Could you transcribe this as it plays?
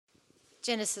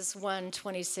Genesis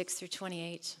 1:26 through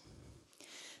 28.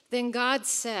 Then God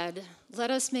said,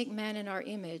 "Let us make man in our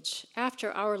image,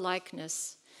 after our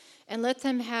likeness, and let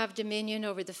them have dominion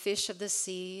over the fish of the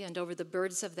sea, and over the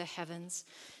birds of the heavens,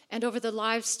 and over the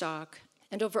livestock,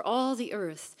 and over all the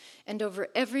earth, and over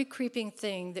every creeping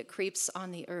thing that creeps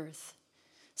on the earth."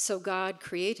 So God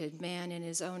created man in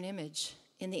his own image.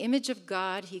 In the image of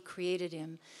God he created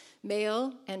him.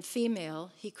 Male and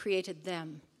female he created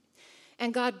them.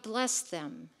 And God blessed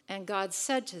them, and God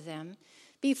said to them,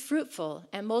 "Be fruitful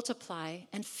and multiply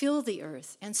and fill the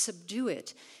earth and subdue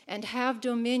it and have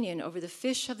dominion over the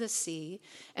fish of the sea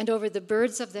and over the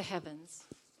birds of the heavens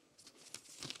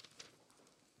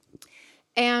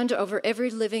and over every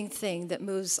living thing that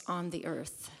moves on the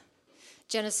earth."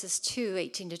 Genesis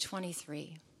 2:18 to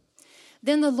 23.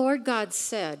 Then the Lord God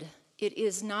said, "It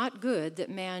is not good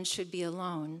that man should be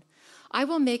alone. I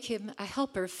will make him a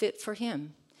helper fit for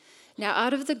him." Now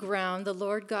out of the ground the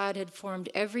Lord God had formed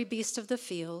every beast of the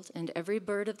field and every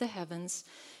bird of the heavens,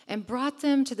 and brought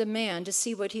them to the man to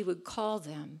see what he would call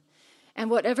them. And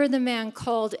whatever the man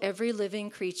called every living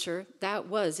creature, that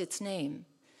was its name.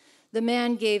 The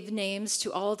man gave names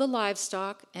to all the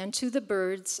livestock, and to the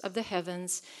birds of the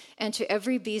heavens, and to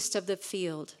every beast of the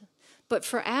field. But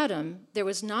for Adam there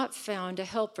was not found a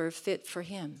helper fit for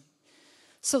him.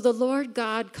 So the Lord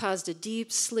God caused a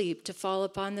deep sleep to fall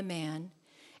upon the man,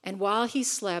 and while he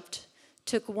slept,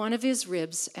 took one of his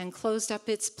ribs and closed up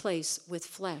its place with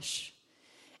flesh.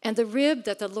 And the rib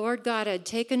that the Lord God had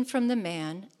taken from the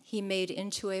man, he made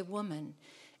into a woman,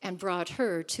 and brought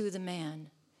her to the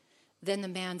man. Then the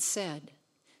man said,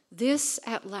 "This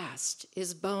at last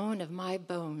is bone of my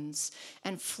bones,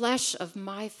 and flesh of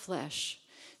my flesh.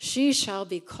 She shall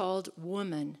be called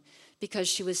woman, because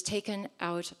she was taken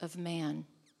out of man."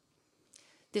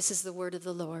 This is the word of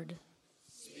the Lord.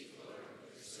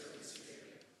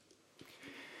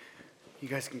 You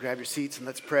guys can grab your seats and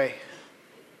let's pray.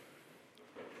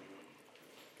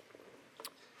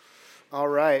 All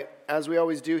right, as we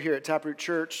always do here at Taproot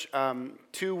Church,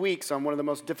 2 weeks on one of the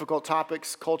most difficult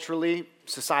topics culturally,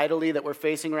 societally that we're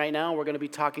facing right now. We're going to be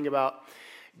talking about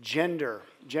gender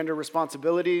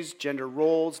responsibilities, gender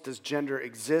roles. Does gender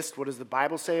exist? What does the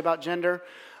Bible say about gender?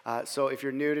 So if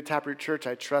you're new to Taproot Church,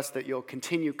 I trust that you'll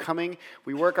continue coming.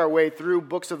 We work our way through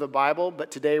books of the Bible, but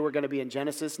today we're going to be in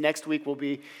Genesis. Next week we'll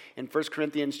be in 1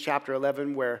 Corinthians chapter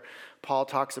 11, where Paul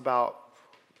talks about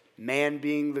man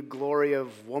being the glory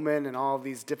of woman and all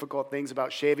these difficult things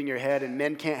about shaving your head, and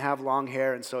men can't have long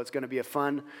hair, and so it's going to be a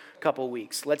fun couple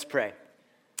weeks. Let's pray.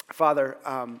 Father,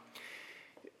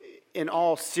 in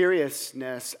all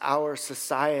seriousness, our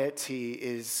society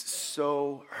is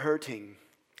so hurting.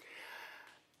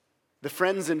 The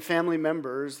friends and family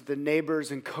members, the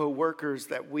neighbors and co-workers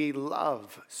that we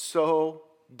love so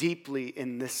deeply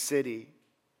in this city,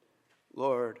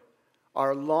 Lord,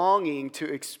 are longing to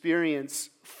experience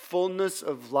fullness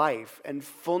of life and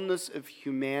fullness of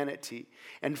humanity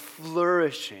and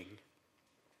flourishing.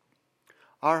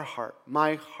 Our heart,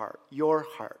 my heart, your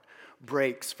heart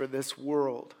breaks for this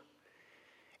world.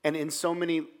 And in so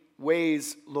many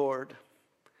ways, Lord,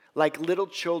 like little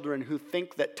children who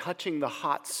think that touching the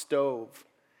hot stove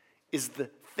is the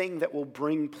thing that will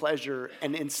bring pleasure,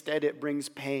 and instead it brings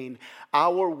pain.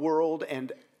 Our world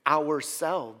and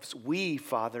ourselves, we,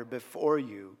 Father, before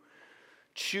you,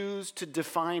 choose to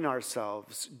define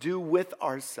ourselves, do with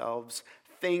ourselves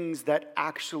things that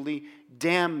actually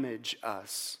damage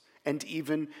us and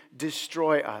even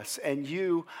destroy us. And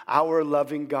you, our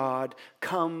loving God,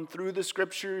 come through the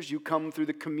scriptures, you come through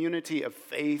the community of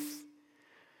faith.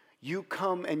 You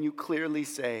come and you clearly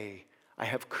say, I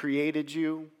have created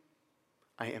you.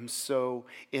 I am so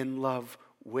in love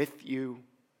with you.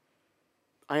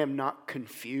 I am not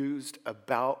confused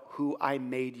about who I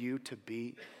made you to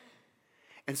be.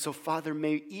 And so, Father,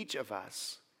 may each of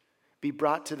us be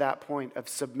brought to that point of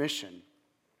submission.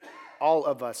 All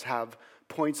of us have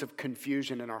points of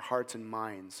confusion in our hearts and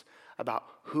minds about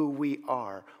who we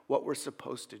are, what we're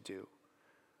supposed to do.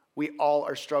 We all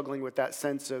are struggling with that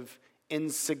sense of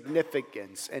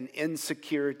insignificance and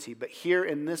insecurity. But here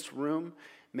in this room,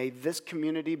 may this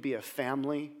community be a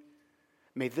family.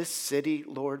 May this city,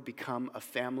 Lord, become a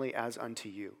family as unto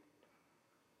you.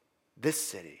 This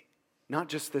city, not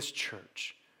just this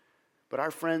church, but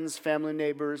our friends, family,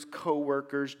 neighbors,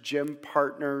 co-workers, gym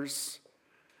partners,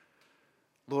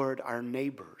 Lord, our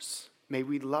neighbors. May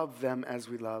we love them as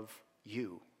we love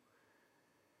you.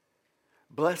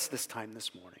 Bless this time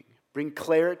this morning. Bring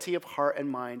clarity of heart and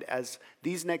mind as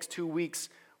these next 2 weeks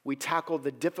we tackle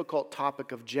the difficult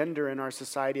topic of gender in our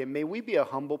society. And may we be a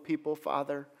humble people,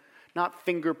 Father, not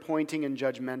finger pointing and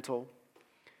judgmental,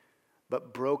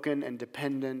 but broken and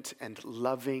dependent and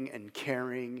loving and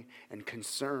caring and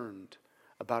concerned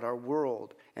about our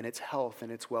world and its health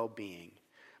and its well-being.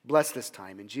 Bless this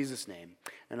time in Jesus' name.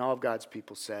 And all of God's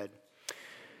people said,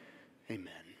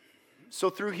 amen. So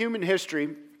through human history,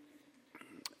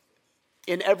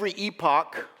 in every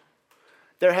epoch,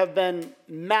 there have been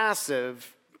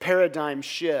massive paradigm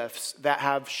shifts that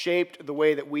have shaped the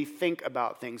way that we think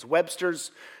about things.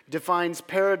 Webster's defines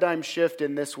paradigm shift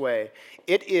in this way.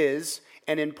 It is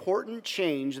an important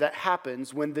change that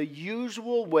happens when the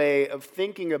usual way of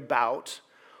thinking about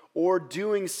or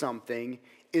doing something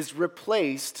is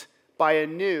replaced by a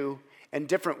new and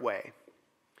different way.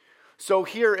 So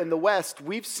here in the West,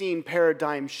 we've seen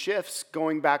paradigm shifts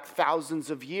going back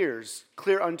thousands of years,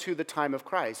 clear unto the time of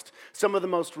Christ. Some of the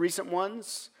most recent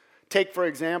ones, take for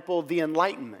example, the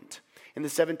Enlightenment in the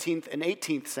 17th and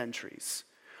 18th centuries,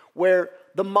 where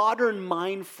the modern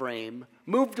mind frame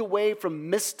moved away from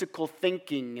mystical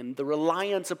thinking and the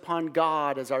reliance upon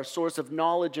God as our source of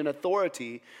knowledge and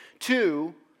authority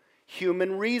to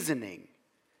human reasoning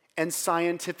and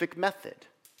scientific method.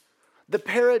 The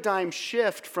paradigm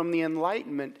shift from the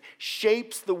Enlightenment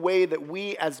shapes the way that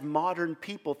we as modern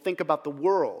people think about the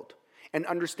world and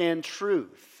understand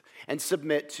truth and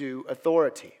submit to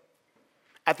authority.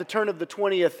 At the turn of the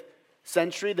 20th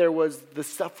century, there was the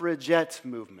suffragette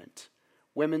movement,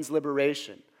 women's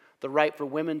liberation, the right for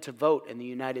women to vote in the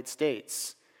United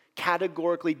States,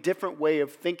 categorically different way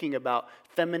of thinking about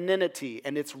femininity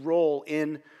and its role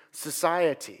in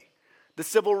society. The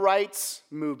civil rights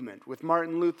movement with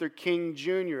Martin Luther King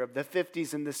Jr. of the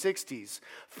 50s and the 60s,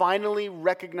 finally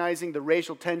recognizing the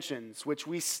racial tensions which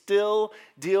we still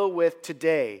deal with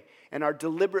today and are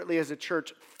deliberately as a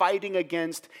church fighting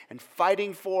against and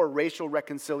fighting for racial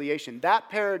reconciliation. That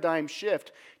paradigm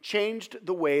shift changed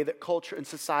the way that culture and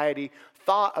society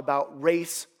thought about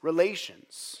race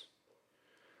relations.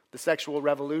 The sexual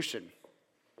revolution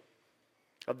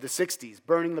of the 60s,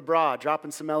 burning the bra,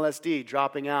 dropping some LSD,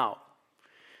 dropping out.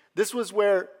 This was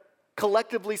where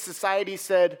collectively society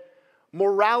said,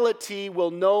 morality will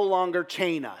no longer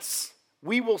chain us.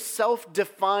 We will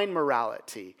self-define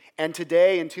morality. And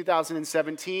today, in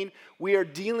 2017, we are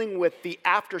dealing with the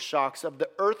aftershocks of the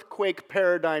earthquake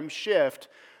paradigm shift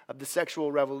of the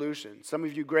sexual revolution. Some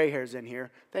of you gray hairs in here,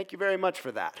 thank you very much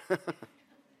for that.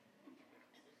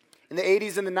 In the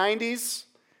 80s and the 90s,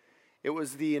 it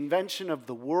was the invention of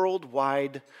the World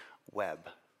Wide Web.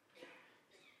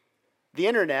 The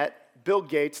internet, Bill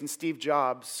Gates and Steve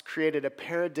Jobs created a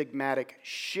paradigmatic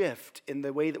shift in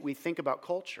the way that we think about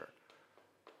culture.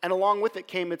 And along with it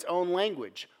came its own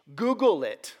language. Google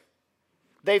it.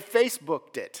 They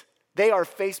Facebooked it. They are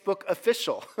Facebook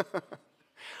official.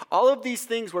 All of these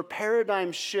things were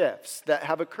paradigm shifts that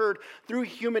have occurred through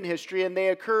human history, and they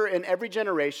occur in every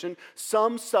generation,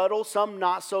 some subtle, some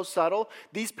not so subtle.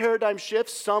 These paradigm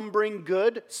shifts, some bring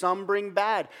good, some bring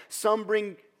bad. Some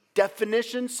bring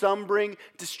definition, some bring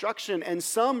destruction, and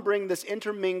some bring this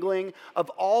intermingling of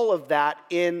all of that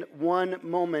in one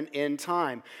moment in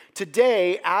time.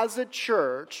 Today, as a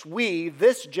church, we,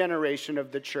 this generation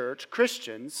of the church,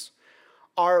 Christians,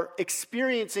 are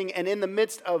experiencing and in the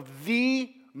midst of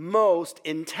the most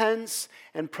intense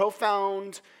and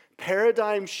profound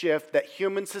paradigm shift that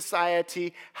human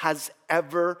society has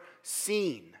ever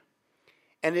seen.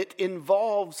 And it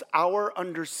involves our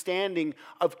understanding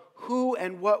of who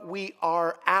and what we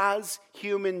are as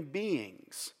human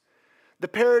beings. The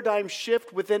paradigm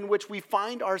shift within which we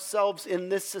find ourselves in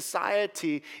this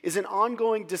society is an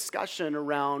ongoing discussion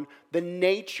around the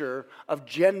nature of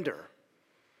gender.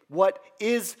 What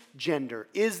is gender?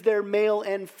 Is there male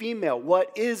and female?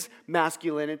 What is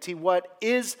masculinity? What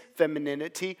is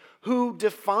femininity? Who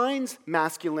defines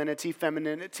masculinity,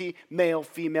 femininity, male,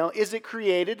 female? Is it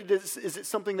created? Is it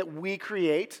something that we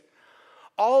create?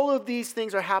 All of these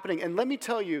things are happening. And let me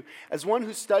tell you, as one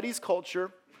who studies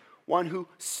culture, one who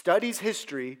studies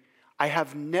history, I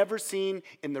have never seen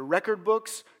in the record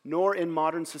books nor in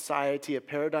modern society a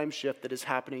paradigm shift that is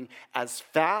happening as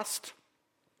fast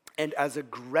and as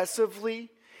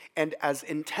aggressively and as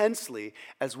intensely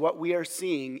as what we are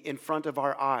seeing in front of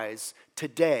our eyes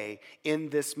today in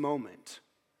this moment.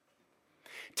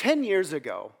 10 years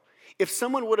ago, if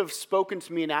someone would have spoken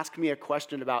to me and asked me a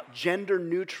question about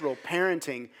gender-neutral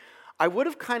parenting, I would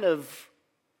have kind of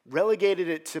relegated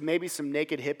it to maybe some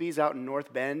naked hippies out in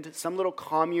North Bend, some little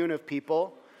commune of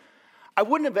people. I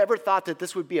wouldn't have ever thought that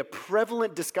this would be a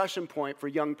prevalent discussion point for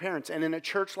young parents. And in a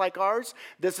church like ours,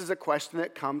 this is a question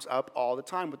that comes up all the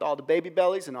time with all the baby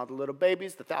bellies and all the little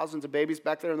babies, the thousands of babies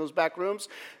back there in those back rooms.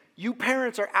 You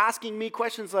parents are asking me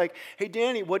questions like, hey,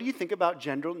 Danny, what do you think about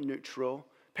gender-neutral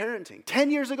parenting.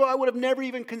 10 years ago, I would have never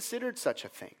even considered such a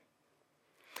thing.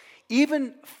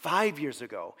 Even 5 years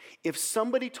ago, if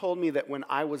somebody told me that when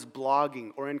I was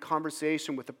blogging or in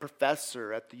conversation with a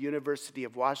professor at the University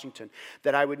of Washington,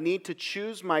 that I would need to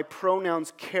choose my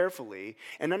pronouns carefully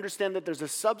and understand that there's a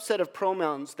subset of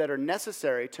pronouns that are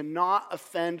necessary to not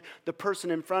offend the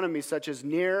person in front of me, such as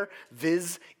near,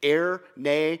 viz, er,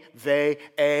 ne, they,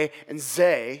 a, and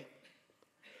ze,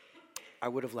 I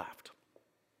would have laughed.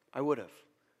 I would have.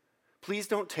 Please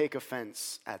don't take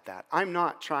offense at that. I'm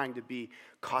not trying to be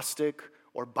caustic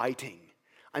or biting.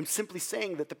 I'm simply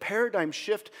saying that the paradigm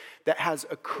shift that has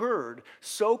occurred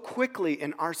so quickly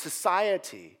in our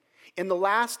society in the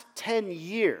last 10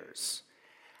 years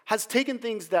has taken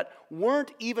things that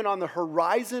weren't even on the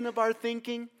horizon of our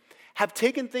thinking, have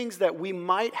taken things that we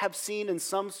might have seen in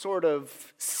some sort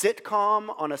of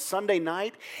sitcom on a Sunday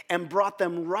night and brought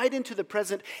them right into the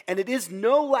present, and it is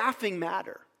no laughing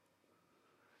matter.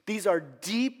 These are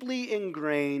deeply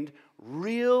ingrained,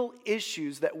 real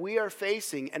issues that we are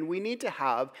facing, and we need to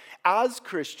have, as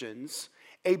Christians,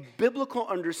 a biblical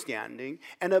understanding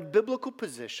and a biblical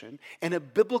position and a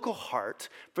biblical heart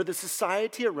for the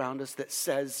society around us that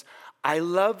says, I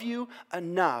love you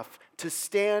enough to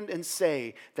stand and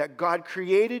say that God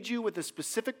created you with a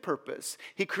specific purpose.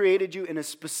 He created you in a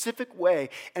specific way.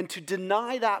 And to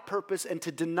deny that purpose and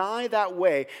to deny that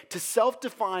way, to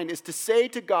self-define, is to say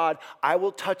to God, I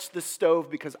will touch the stove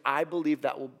because I believe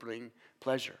that will bring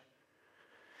pleasure.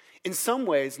 In some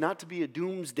ways, not to be a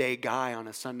doomsday guy on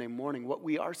a Sunday morning, what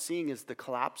we are seeing is the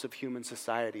collapse of human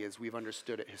society as we've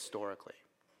understood it historically.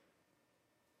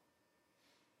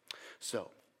 So,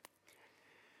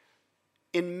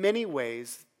 in many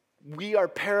ways, we are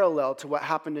parallel to what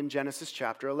happened in Genesis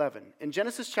chapter 11. In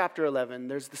Genesis chapter 11,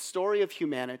 there's the story of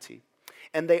humanity.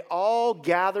 And they all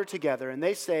gather together and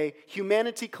they say,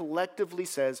 humanity collectively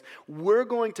says, we're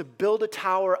going to build a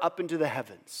tower up into the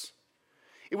heavens.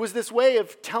 It was this way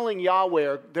of telling Yahweh,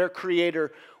 or their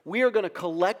creator, we are going to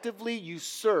collectively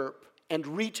usurp and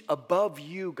reach above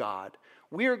you, God.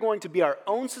 We are going to be our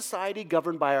own society,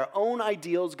 governed by our own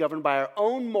ideals, governed by our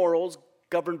own morals,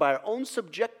 governed by our own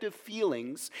subjective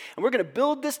feelings, and we're going to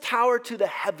build this tower to the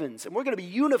heavens, and we're going to be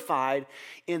unified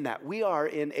in that. We are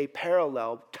in a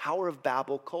parallel Tower of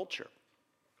Babel culture,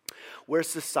 where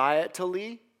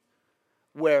societally,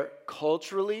 where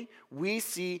culturally, we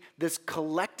see this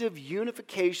collective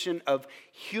unification of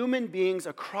human beings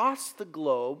across the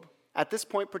globe, at this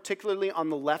point particularly on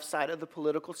the left side of the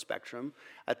political spectrum,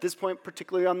 at this point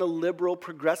particularly on the liberal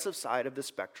progressive side of the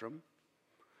spectrum,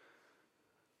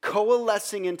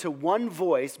 coalescing into one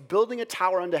voice, building a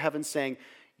tower unto heaven, saying,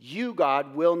 you,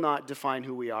 God, will not define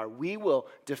who we are. We will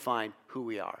define who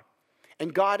we are.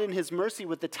 And God, in his mercy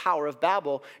with the Tower of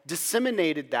Babel,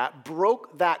 disseminated that,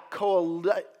 broke that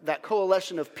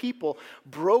coalition of people,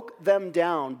 broke them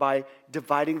down by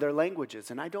dividing their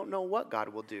languages. And I don't know what God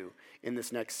will do in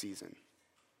this next season.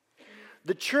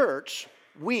 The church,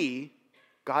 we,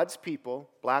 God's people,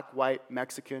 black, white,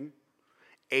 Mexican,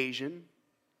 Asian,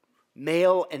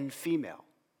 male and female,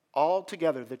 all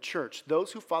together, the church,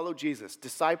 those who follow Jesus,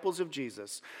 disciples of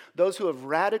Jesus, those who have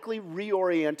radically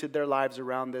reoriented their lives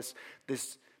around this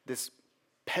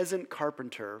peasant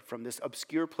carpenter from this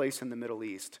obscure place in the Middle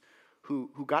East who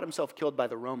got himself killed by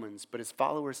the Romans, but his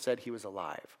followers said he was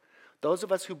alive. Those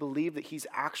of us who believe that he's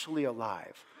actually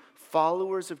alive,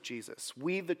 followers of Jesus,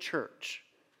 we the church,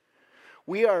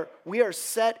 we are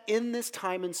set in this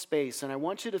time and space, and I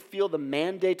want you to feel the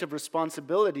mandate of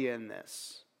responsibility in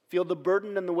this. Feel the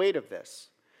burden and the weight of this.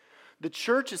 The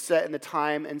church is set in the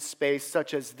time and space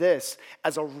such as this,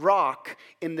 as a rock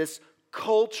in this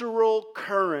cultural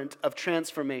current of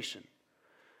transformation.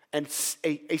 And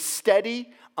a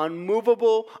steady,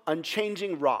 unmovable,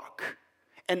 unchanging rock.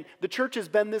 And the church has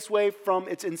been this way from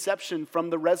its inception, from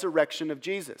the resurrection of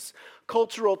Jesus.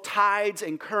 Cultural tides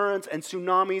and currents and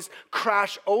tsunamis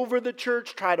crash over the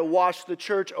church, try to wash the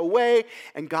church away,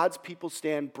 and God's people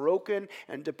stand broken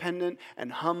and dependent and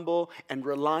humble and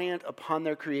reliant upon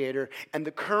their Creator. And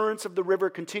the currents of the river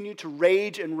continue to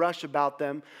rage and rush about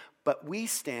them, but we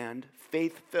stand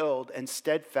faith-filled and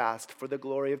steadfast for the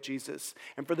glory of Jesus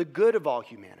and for the good of all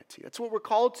humanity. That's what we're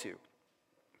called to.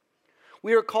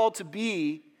 We are called to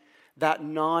be that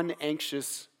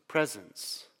non-anxious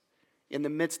presence in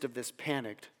the midst of this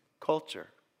panicked culture.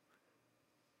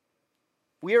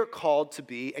 We are called to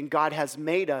be, and God has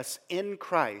made us in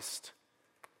Christ,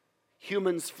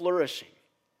 humans flourishing,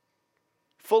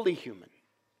 fully human.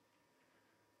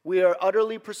 We are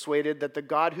utterly persuaded that the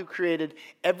God who created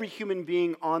every human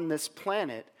being on this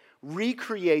planet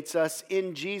recreates us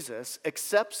in Jesus,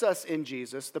 accepts us in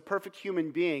Jesus, the perfect human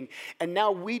being, and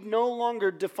now we no longer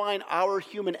define our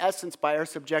human essence by our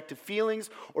subjective feelings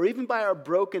or even by our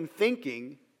broken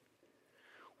thinking.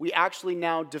 We actually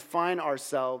now define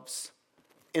ourselves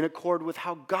in accord with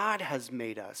how God has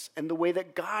made us and the way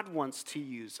that God wants to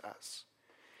use us.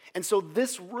 And so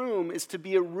this room is to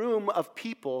be a room of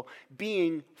people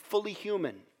being fully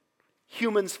human,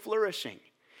 humans flourishing.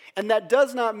 And that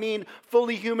does not mean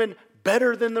fully human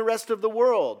better than the rest of the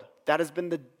world. That has been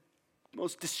the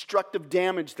most destructive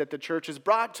damage that the church has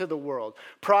brought to the world.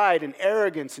 Pride and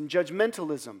arrogance and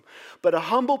judgmentalism. But a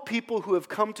humble people who have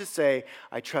come to say,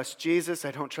 I trust Jesus,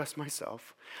 I don't trust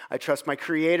myself. I trust my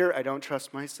Creator, I don't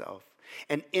trust myself.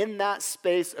 And in that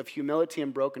space of humility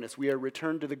and brokenness, we are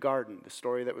returned to the garden, the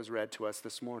story that was read to us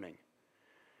this morning,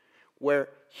 where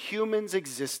humans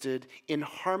existed in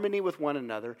harmony with one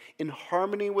another, in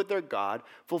harmony with their God,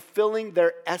 fulfilling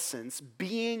their essence,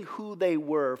 being who they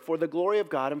were for the glory of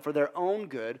God and for their own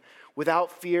good,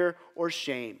 without fear or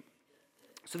shame.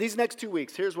 So these next 2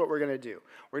 weeks, here's what we're going to do.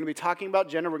 We're going to be talking about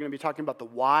gender. We're going to be talking about the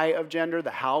why of gender,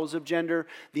 the hows of gender,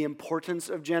 the importance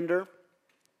of gender.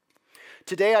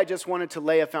 Today, I just wanted to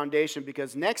lay a foundation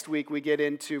because next week we get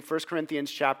into 1 Corinthians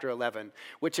chapter 11,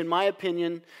 which in my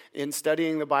opinion, in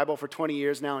studying the Bible for 20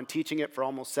 years now and teaching it for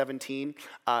almost 17,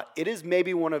 it is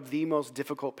maybe one of the most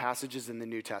difficult passages in the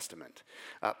New Testament.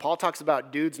 Paul talks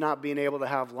about dudes not being able to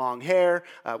have long hair,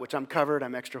 which I'm covered,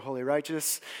 I'm extra holy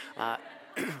righteous.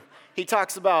 He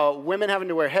talks about women having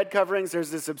to wear head coverings.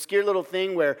 There's this obscure little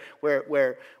thing where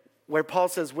Paul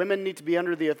says women need to be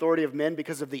under the authority of men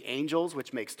because of the angels,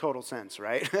 which makes total sense,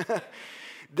 right?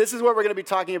 This is what we're going to be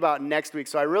talking about next week.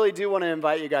 So I really do want to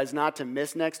invite you guys not to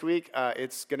miss next week.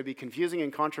 It's going to be confusing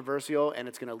and controversial, and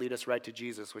it's going to lead us right to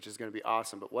Jesus, which is going to be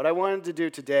awesome. But what I wanted to do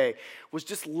today was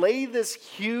just lay this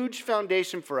huge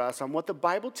foundation for us on what the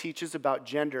Bible teaches about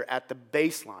gender at the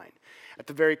baseline, at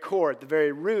the very core, at the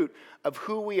very root of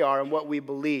who we are and what we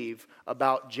believe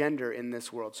about gender in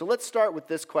this world. So let's start with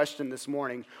this question this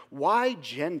morning. Why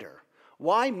gender?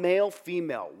 Why male,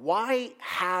 female? Why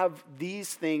have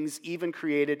these things even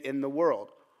created in the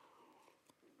world?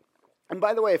 And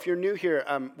by the way, if you're new here,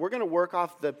 we're going to work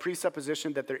off the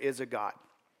presupposition that there is a God.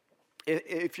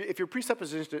 If your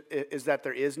presupposition is that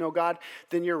there is no God,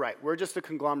 then you're right. We're just a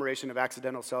conglomeration of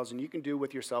accidental cells, and you can do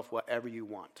with yourself whatever you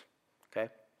want,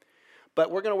 okay?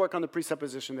 But we're going to work on the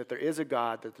presupposition that there is a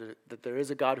God, that there is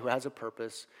a God who has a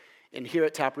purpose. And here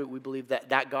at Taproot, we believe that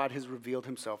that God has revealed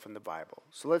himself in the Bible.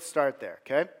 So let's start there,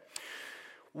 okay?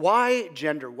 Why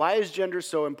gender? Why is gender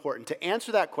so important? To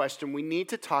answer that question, we need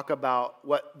to talk about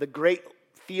what the great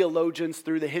theologians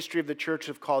through the history of the church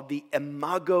have called the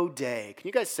Imago Dei. Can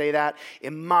you guys say that?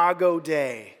 Imago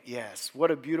Dei. Yes,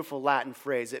 what a beautiful Latin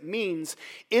phrase. It means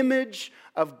image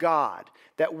of God,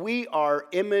 that we are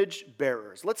image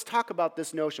bearers. Let's talk about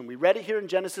this notion. We read it here in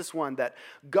Genesis 1 that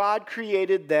God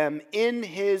created them in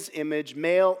his image,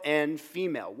 male and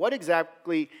female. What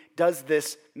exactly does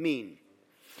this mean?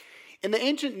 In the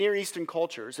ancient Near Eastern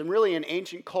cultures, and really in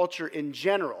ancient culture in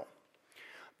general,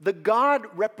 the God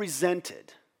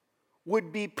represented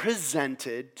would be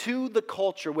presented to the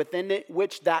culture within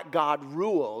which that God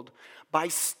ruled by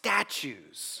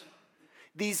statues.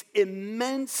 These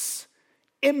immense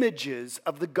images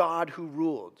of the God who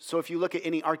ruled. So if you look at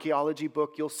any archaeology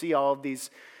book, you'll see all of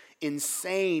these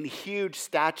insane, huge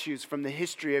statues from the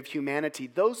history of humanity.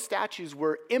 Those statues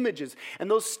were images, and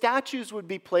those statues would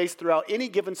be placed throughout any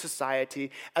given society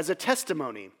as a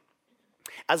testimony,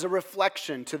 as a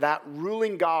reflection to that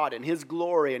ruling God and his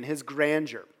glory and his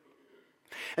grandeur.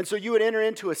 And so you would enter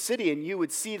into a city and you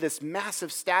would see this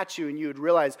massive statue and you would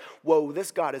realize, whoa, this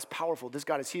God is powerful, this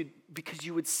God is huge, because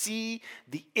you would see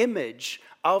the image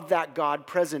of that God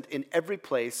present in every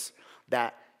place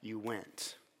that you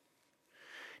went.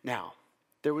 Now,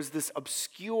 there was this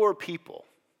obscure people,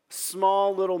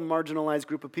 small little marginalized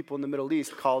group of people in the Middle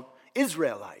East called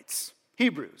Israelites,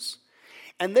 Hebrews.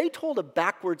 And they told a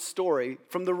backward story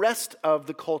from the rest of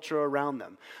the culture around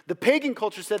them. The pagan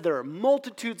culture said there are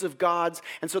multitudes of gods,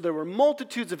 and so there were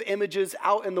multitudes of images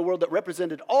out in the world that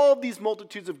represented all of these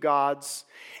multitudes of gods.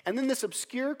 And then this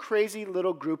obscure, crazy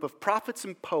little group of prophets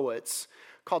and poets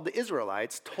called the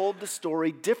Israelites told the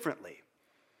story differently.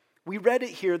 We read it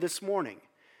here this morning.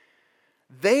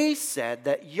 They said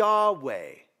that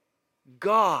Yahweh,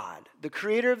 God, the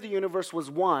creator of the universe, was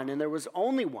one, and there was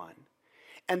only one.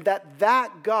 And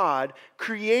that God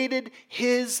created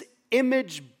his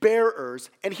image bearers,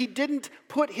 and he didn't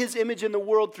put his image in the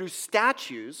world through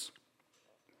statues,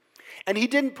 and he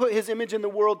didn't put his image in the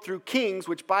world through kings,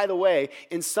 which, by the way,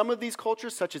 in some of these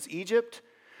cultures, such as Egypt,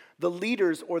 the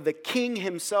leaders or the king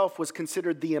himself was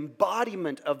considered the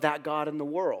embodiment of that God in the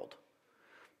world.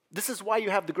 This is why you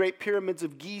have the great pyramids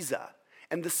of Giza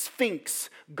and the Sphinx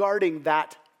guarding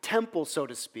that temple, so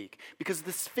to speak, because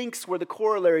the Sphinx were the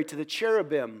corollary to the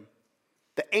cherubim,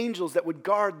 the angels that would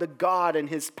guard the God in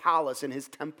his palace, in his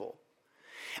temple.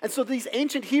 And so these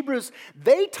ancient Hebrews,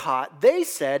 they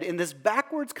said in this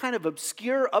backwards kind of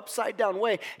obscure upside down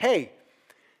way, hey,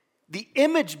 the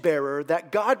image bearer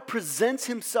that God presents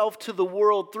himself to the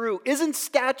world through isn't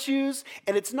statues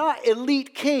and it's not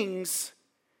elite kings,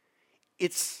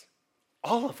 it's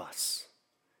all of us.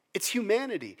 It's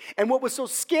humanity. And what was so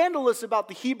scandalous about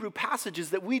the Hebrew passages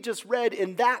that we just read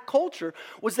in that culture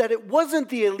was that it wasn't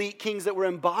the elite kings that were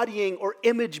embodying or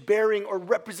image bearing or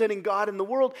representing God in the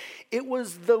world. It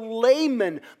was the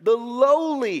laymen, the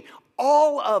lowly,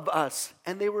 all of us.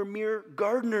 And they were mere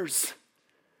gardeners.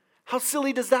 How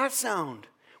silly does that sound?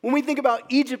 When we think about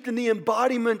Egypt and the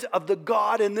embodiment of the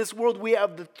God in this world, we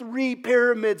have the 3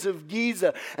 pyramids of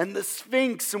Giza and the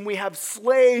Sphinx, and we have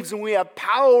slaves, and we have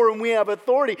power, and we have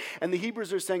authority. And the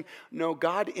Hebrews are saying, no,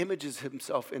 God images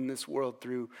himself in this world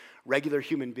through regular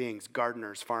human beings,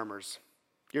 gardeners, farmers.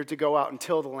 You're to go out and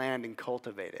till the land and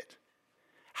cultivate it.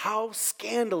 How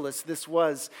scandalous this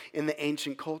was in the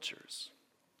ancient cultures.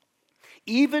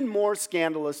 Even more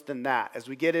scandalous than that, as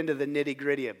we get into the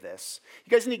nitty-gritty of this, you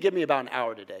guys need to give me about an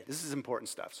hour today. This is important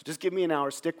stuff. So just give me an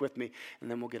hour, stick with me, and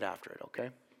then we'll get after it,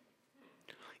 okay?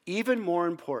 Even more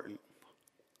important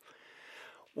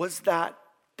was that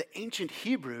the ancient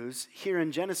Hebrews here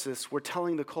in Genesis were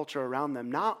telling the culture around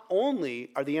them, not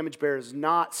only are the image bearers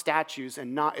not statues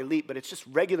and not elite, but it's just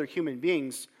regular human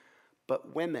beings,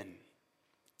 but women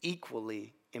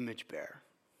equally image bear.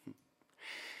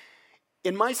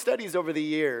 In my studies over the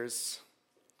years,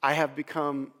 I have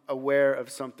become aware of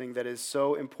something that is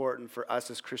so important for us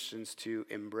as Christians to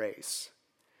embrace.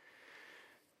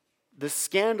 The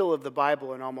scandal of the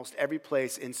Bible in almost every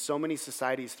place in so many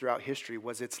societies throughout history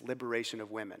was its liberation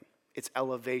of women, its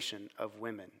elevation of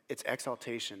women, its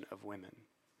exaltation of women.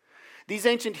 These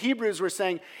ancient Hebrews were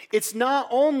saying, it's not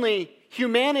only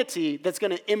humanity that's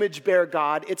going to image bear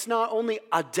God, it's not only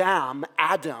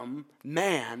Adam,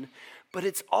 man, but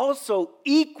it's also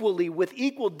equally, with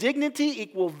equal dignity,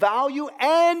 equal value,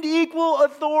 and equal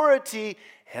authority,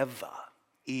 Eva,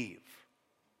 Eve,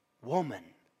 woman.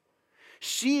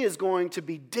 She is going to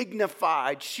be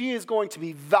dignified. She is going to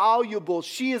be valuable.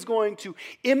 She is going to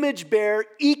image bear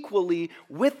equally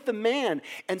with the man.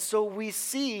 And so we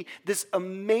see this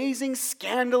amazing,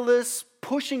 scandalous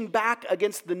pushing back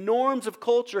against the norms of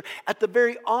culture at the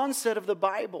very onset of the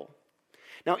Bible.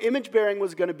 Now, image bearing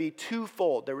was going to be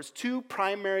twofold. There was 2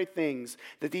 primary things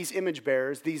that these image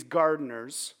bearers, these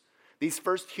gardeners, these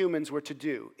first humans were to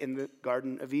do in the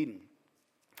Garden of Eden.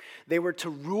 They were to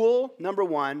rule, number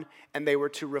 1, and they were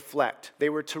to reflect. They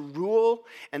were to rule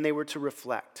and they were to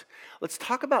reflect. Let's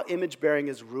talk about image bearing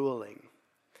as ruling.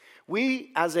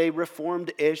 We, as a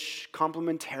Reformed-ish,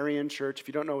 complementarian church, if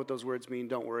you don't know what those words mean,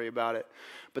 don't worry about it.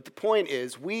 But the point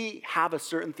is, we have a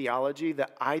certain theology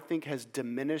that I think has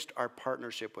diminished our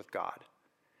partnership with God.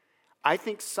 I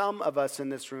think some of us in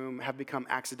this room have become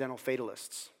accidental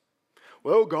fatalists.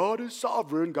 Well, God is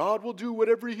sovereign. God will do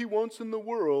whatever he wants in the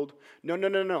world.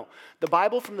 No. The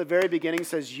Bible from the very beginning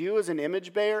says you as an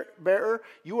image bearer,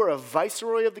 you are a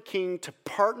viceroy of the king to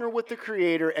partner with the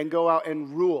Creator and go out and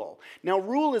rule. Now,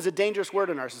 rule is a dangerous word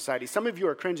in our society. Some of you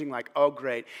are cringing like, oh,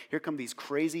 great. Here come these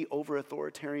crazy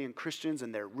over-authoritarian Christians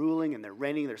and they're ruling and they're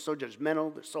reigning. They're so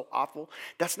judgmental. They're so awful.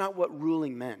 That's not what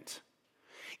ruling meant.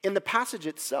 In the passage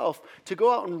itself, to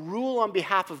go out and rule on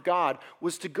behalf of God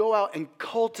was to go out and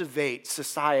cultivate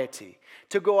society,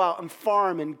 to go out and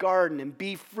farm and garden and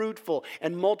be fruitful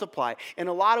and multiply. In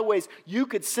a lot of ways, you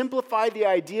could simplify the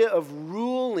idea of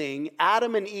ruling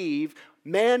Adam and Eve,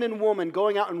 man and woman,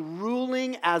 going out and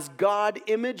ruling as God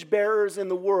image bearers in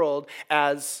the world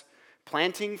as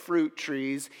planting fruit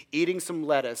trees, eating some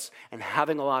lettuce, and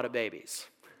having a lot of babies.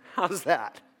 How's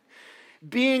that?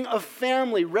 Being a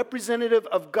family representative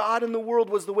of God in the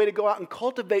world was the way to go out and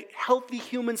cultivate healthy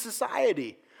human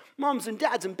society. Moms and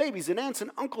dads and babies and aunts and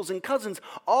uncles and cousins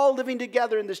all living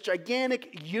together in this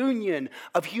gigantic union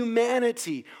of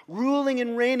humanity, ruling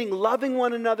and reigning, loving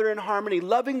one another in harmony,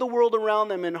 loving the world around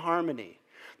them in harmony.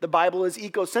 The Bible is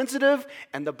eco-sensitive,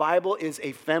 and the Bible is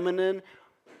a feminine,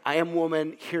 I am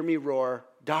woman, hear me roar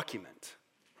document.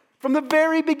 From the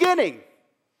very beginning.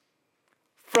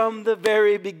 From the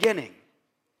very beginning.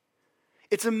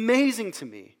 It's amazing to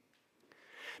me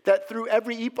that through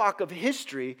every epoch of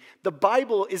history, the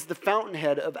Bible is the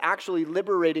fountainhead of actually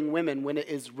liberating women when it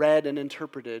is read and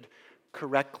interpreted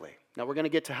correctly. Now, we're going to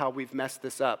get to how we've messed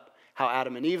this up how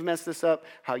Adam and Eve messed this up,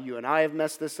 how you and I have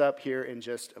messed this up here in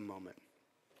just a moment.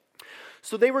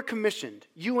 So they were commissioned.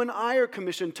 You and I are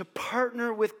commissioned to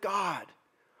partner with God,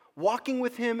 walking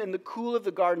with him in the cool of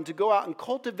the garden, to go out and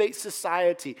cultivate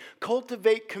society,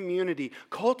 cultivate community,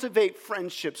 cultivate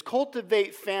friendships,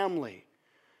 cultivate family.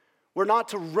 We're not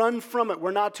to run from it.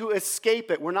 We're not to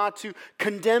escape it. We're not to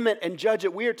condemn it and judge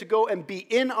it. We are to go and be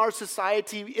in our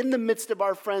society, in the midst of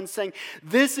our friends, saying,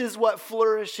 this is what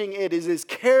flourishing it is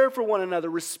care for one another,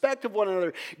 respect of one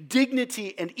another,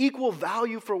 dignity and equal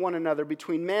value for one another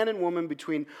between man and woman,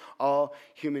 between all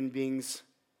human beings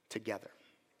together.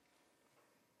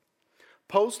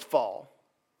 Post-fall,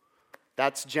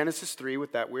 that's Genesis 3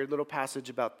 with that weird little passage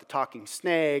about the talking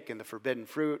snake and the forbidden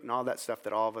fruit and all that stuff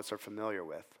that all of us are familiar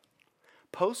with.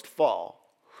 Post-fall,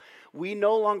 we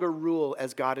no longer rule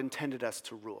as God intended us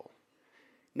to rule.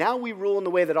 Now we rule in the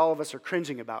way that all of us are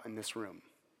cringing about in this room.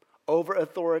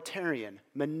 Over-authoritarian,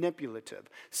 manipulative,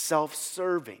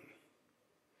 self-serving.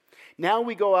 Now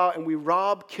we go out and we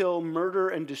rob, kill, murder,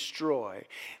 and destroy.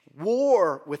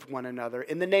 War with one another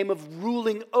in the name of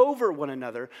ruling over one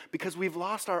another because we've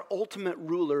lost our ultimate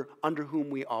ruler under whom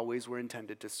we always were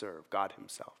intended to serve, God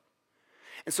himself.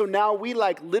 And so now we,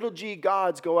 like little g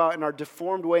gods, go out in our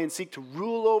deformed way and seek to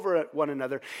rule over one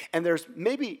another. And there's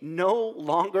maybe no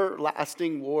longer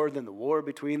lasting war than the war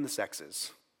between the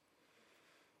sexes.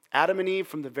 Adam and Eve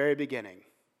from the very beginning.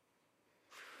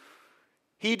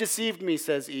 He deceived me,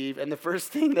 says Eve, and the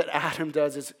first thing that Adam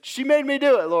does is, she made me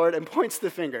do it, Lord, and points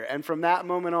the finger. And from that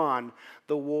moment on,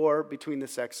 the war between the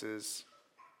sexes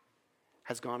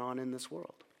has gone on in this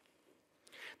world.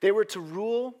 They were to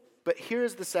rule. But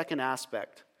here's the second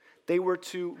aspect. They were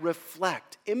to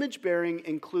reflect. Image bearing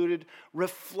included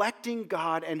reflecting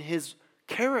God and his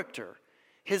character,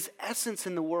 his essence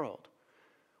in the world.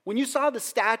 When you saw the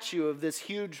statue of this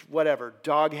huge,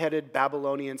 dog-headed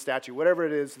Babylonian statue, whatever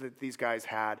it is that these guys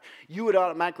had, you would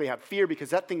automatically have fear because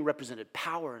that thing represented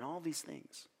power and all these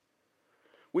things.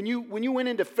 When you went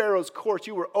into Pharaoh's court,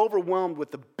 you were overwhelmed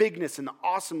with the bigness and the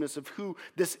awesomeness of who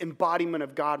this embodiment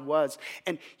of God was.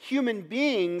 And human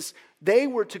beings, they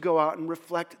were to go out and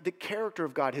reflect the character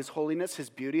of God, his holiness, his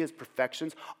beauty, his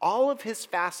perfections, all of his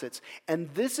facets.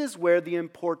 And this is where the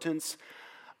importance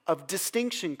of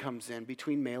distinction comes in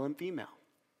between male and female.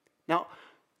 Now,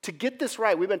 to get this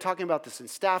right, we've been talking about this in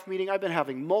staff meeting. I've been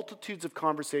having multitudes of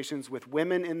conversations with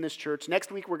women in this church.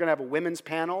 Next week, we're going to have a women's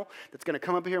panel that's going to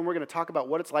come up here, and we're going to talk about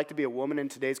what it's like to be a woman in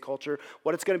today's culture,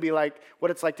 what it's going to be like, what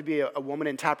it's like to be a woman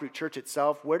in Taproot Church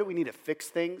itself. Where do we need to fix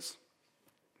things?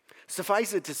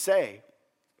 Suffice it to say,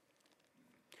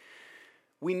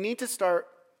 we need to start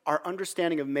our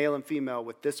understanding of male and female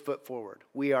with this foot forward.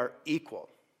 We are equal.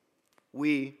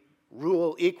 We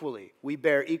rule equally. We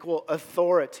bear equal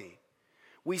authority.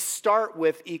 We start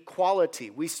with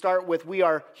equality. We start with we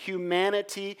are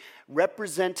humanity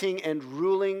representing and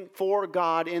ruling for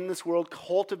God in this world,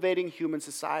 cultivating human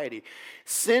society.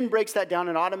 Sin breaks that down,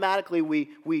 and automatically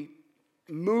we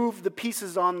move the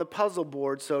pieces on the puzzle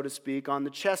board, so to speak, on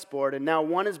the chessboard, and now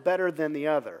one is better than the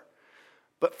other.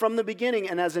 But from the beginning,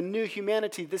 and as a new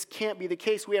humanity, this can't be the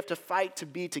case. We have to fight to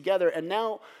be together. And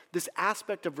now this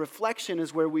aspect of reflection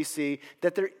is where we see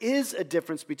that there is a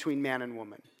difference between man and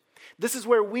woman. This is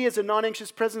where we as a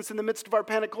non-anxious presence in the midst of our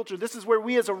panic culture, this is where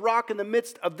we as a rock in the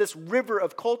midst of this river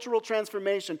of cultural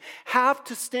transformation have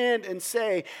to stand and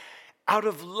say, out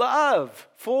of love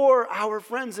for our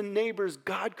friends and neighbors,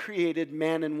 God created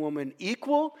man and woman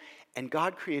equal, and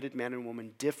God created man and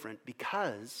woman different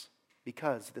because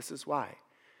this is why.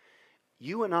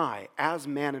 You and I, as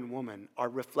man and woman, are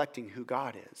reflecting who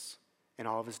God is in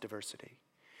all of his diversity.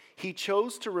 He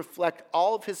chose to reflect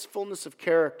all of his fullness of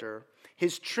character,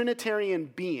 his Trinitarian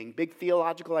being, big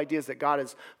theological ideas that God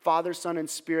is Father, Son, and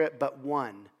Spirit, but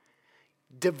one.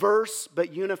 Diverse,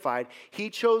 but unified.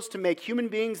 He chose to make human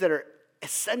beings that are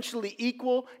essentially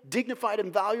equal, dignified,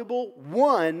 and valuable,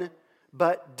 one,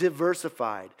 but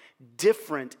diversified,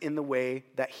 different in the way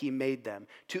that he made them,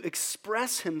 to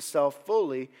express himself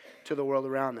fully to the world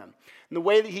around them. And the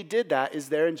way that he did that is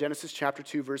there in Genesis chapter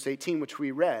 2, verse 18, which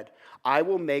we read. I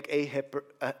will make a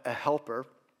helper.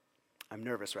 I'm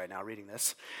nervous right now reading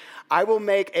this. I will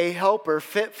make a helper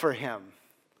fit for him.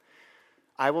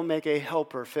 I will make a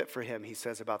helper fit for him, he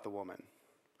says about the woman.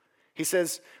 He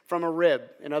says from a rib.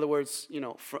 In other words,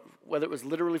 whether it was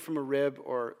literally from a rib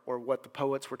or what the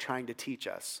poets were trying to teach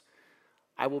us.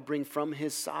 I will bring from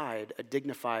his side a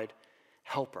dignified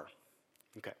helper.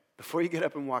 Okay, before you get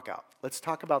up and walk out, let's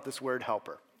talk about this word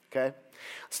helper. Okay?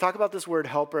 Let's talk about this word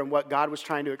helper and what God was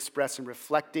trying to express in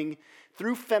reflecting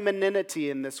through femininity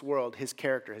in this world, his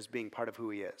character as being part of who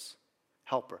he is.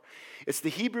 Helper. It's the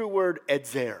Hebrew word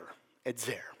edzer.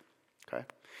 Edzer, okay?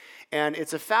 And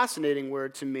it's a fascinating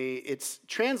word to me. It's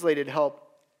translated help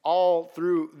all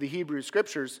through the Hebrew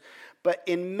scriptures, but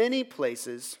in many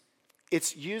places,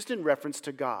 it's used in reference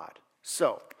to God.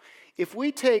 So, if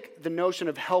we take the notion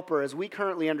of helper as we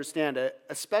currently understand it,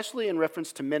 especially in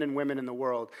reference to men and women in the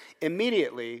world,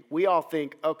 immediately we all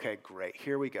think, okay, great,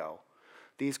 here we go.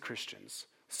 These Christians.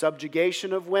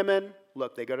 Subjugation of women.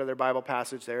 Look, they go to their Bible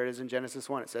passage. There it is in Genesis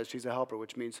 1. It says she's a helper,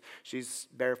 which means she's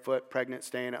barefoot, pregnant,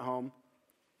 staying at home,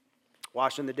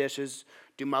 washing the dishes,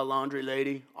 do my laundry,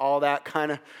 lady, all that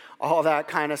kind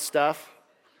of stuff.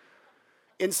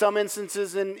 In some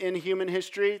instances in human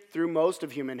history, through most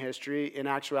of human history, in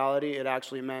actuality, it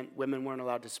actually meant women weren't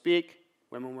allowed to speak,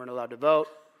 women weren't allowed to vote.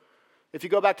 If you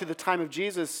go back to the time of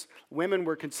Jesus, women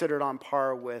were considered on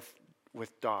par with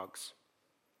dogs.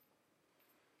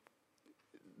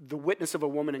 The witness of a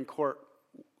woman in court,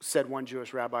 said one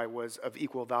Jewish rabbi, was of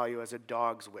equal value as a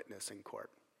dog's witness in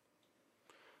court.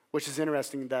 Which is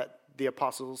interesting that the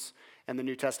apostles and the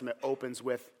New Testament opens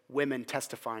with women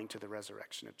testifying to the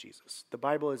resurrection of Jesus. The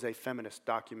Bible is a feminist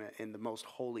document in the most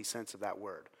holy sense of that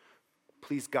word.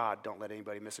 Please, God, don't let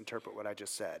anybody misinterpret what I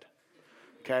just said.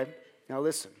 Okay? Now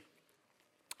listen.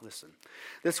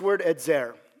 This word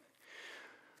edzer,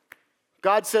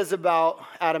 God says about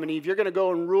Adam and Eve, you're going to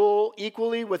go and rule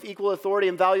equally with equal authority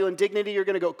and value and dignity. You're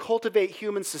going to go cultivate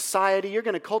human society. You're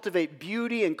going to cultivate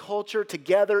beauty and culture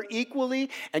together equally,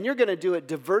 and you're going to do it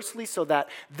diversely so that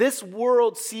this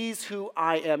world sees who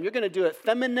I am. You're going to do it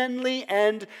femininely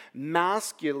and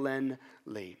masculinely.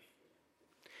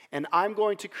 And I'm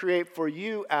going to create for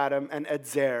you, Adam, an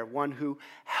edzer, one who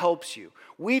helps you.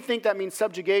 We think that means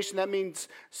subjugation, that means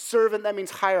servant, that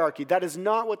means hierarchy. That is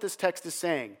not what this text is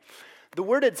saying. The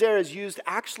word edzer is used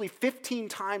actually 15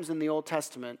 times in the Old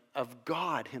Testament of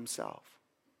God himself.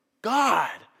 God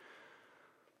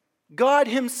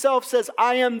himself says,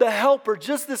 I am the helper.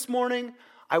 Just this morning,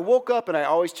 I woke up and I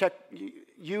always check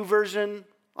YouVersion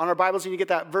on our Bibles and you get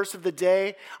that verse of the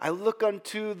day. I look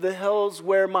unto the hills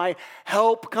where my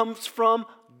help comes from.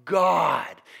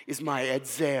 God is my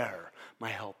edzer, my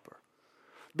helper.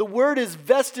 The word is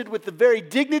vested with the very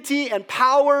dignity and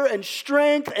power and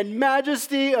strength and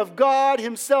majesty of God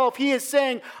himself. He is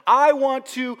saying, I want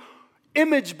to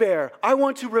image bear. I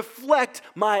want to reflect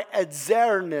my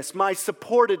edzerness, my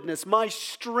supportedness, my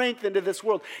strength into this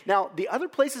world. Now, the other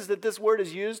places that this word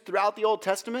is used throughout the Old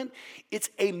Testament, it's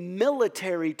a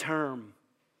military term.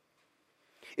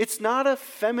 It's not a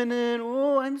feminine,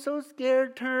 oh, I'm so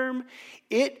scared term.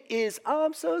 It is, oh,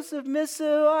 I'm so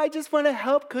submissive. I just want to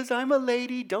help because I'm a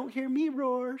lady. Don't hear me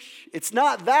roar. It's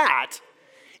not that.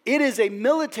 It is a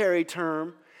military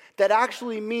term that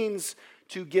actually means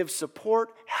to give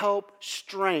support, help,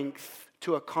 strength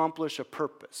to accomplish a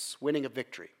purpose, winning a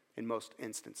victory in most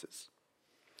instances.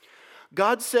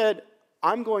 God said,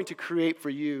 I'm going to create for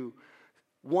you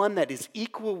one that is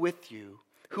equal with you,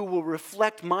 who will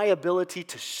reflect my ability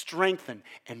to strengthen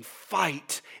and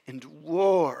fight and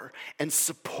war and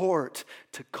support,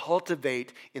 to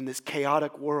cultivate in this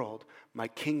chaotic world my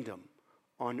kingdom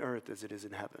on earth as it is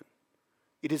in heaven.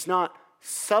 It is not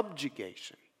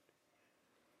subjugation.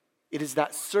 It is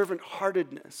that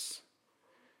servant-heartedness.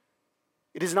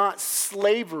 It is not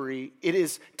slavery. It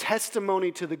is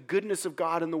testimony to the goodness of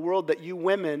God in the world that you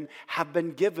women have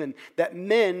been given, that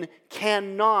men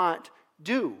cannot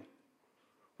do.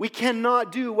 We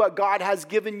cannot do what God has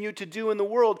given you to do in the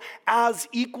world as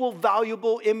equal,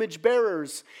 valuable image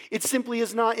bearers. It simply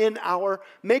is not in our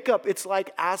makeup. It's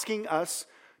like asking us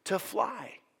to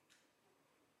fly.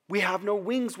 We have no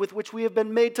wings with which we have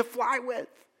been made to fly with.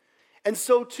 And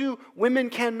so too, women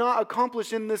cannot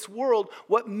accomplish in this world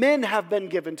what men have been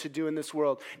given to do in this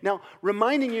world. Now,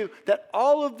 reminding you that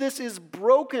all of this is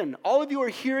broken. All of you are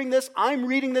hearing this. I'm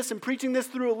reading this and preaching this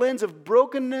through a lens of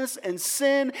brokenness and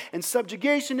sin and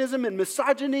subjugationism and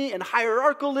misogyny and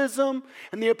hierarchicalism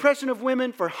and the oppression of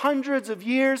women for hundreds of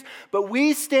years. But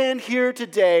we stand here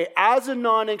today as a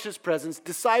non-anxious presence,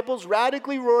 disciples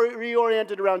radically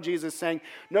reoriented around Jesus, saying,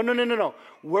 no.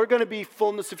 We're going to be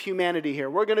fullness of humanity here.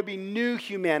 We're going to be new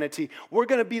humanity. We're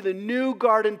going to be the new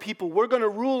garden people. We're going to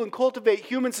rule and cultivate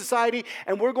human society,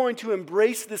 and we're going to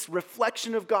embrace this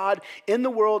reflection of God in the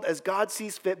world as God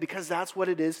sees fit, because that's what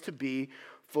it is to be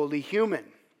fully human.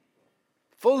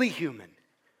 Fully human.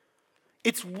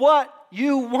 It's what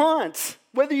you want.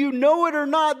 Whether you know it or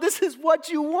not, this is what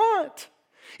you want.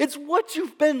 It's what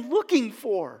you've been looking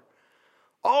for.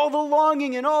 All the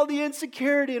longing and all the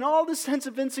insecurity and all the sense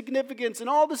of insignificance and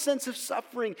all the sense of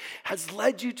suffering has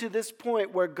led you to this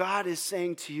point where God is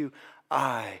saying to you,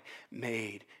 I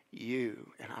made you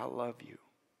and I love you,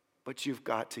 but you've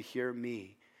got to hear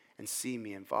me and see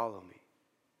me and follow me.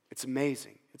 It's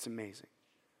amazing. It's amazing.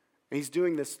 And he's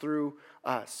doing this through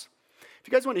us. If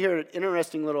you guys want to hear an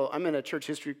interesting I'm in a church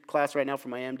history class right now for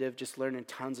my MDiv, just learning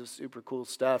tons of super cool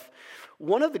stuff.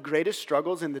 One of the greatest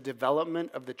struggles in the development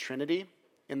of the Trinity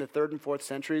in the 3rd and 4th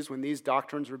centuries when these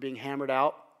doctrines were being hammered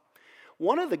out,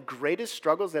 one of the greatest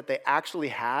struggles that they actually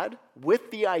had with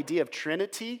the idea of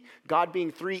Trinity, God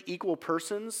being 3 equal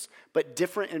persons, but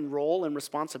different in role and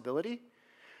responsibility,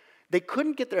 they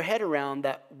couldn't get their head around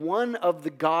that one of the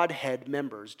Godhead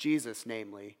members, Jesus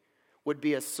namely, would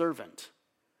be a servant.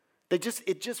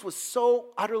 It just was so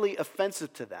utterly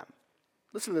offensive to them.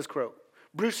 Listen to this quote.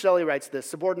 Bruce Shelley writes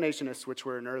this: subordinationists, which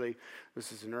were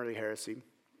this is an early heresy.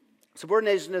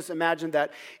 Subordinationists imagined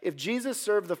that if Jesus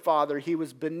served the Father, he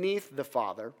was beneath the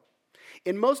Father.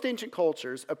 In most ancient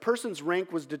cultures, a person's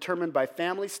rank was determined by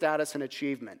family status and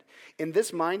achievement. In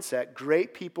this mindset,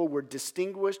 great people were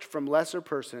distinguished from lesser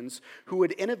persons who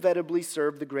would inevitably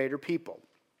serve the greater people.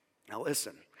 Now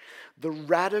listen, the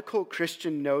radical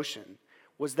Christian notion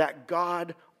was that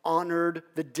God honored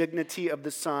the dignity of the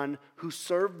Son who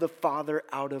served the Father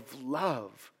out of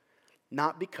love,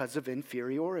 not because of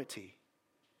inferiority.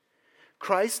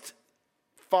 Christ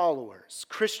followers,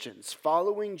 Christians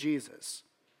following Jesus,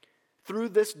 through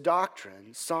this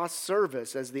doctrine saw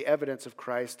service as the evidence of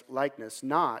Christ likeness,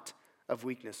 not of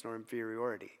weakness nor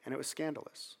inferiority. And it was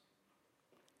scandalous.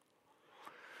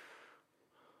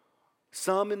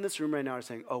 Some in this room right now are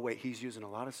saying, oh wait, he's using a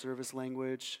lot of service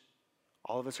language.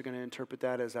 All of us are going to interpret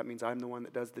that as that means I'm the one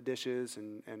that does the dishes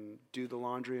and do the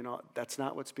laundry and all. That's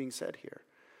not what's being said here.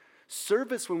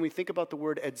 Service, when we think about the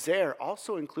word edzer,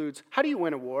 also includes, how do you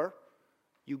win a war?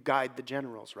 You guide the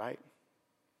generals, right?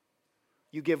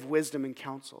 You give wisdom and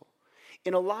counsel.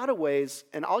 In a lot of ways,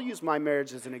 and I'll use my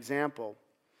marriage as an example,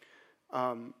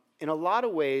 in a lot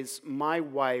of ways, my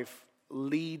wife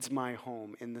leads my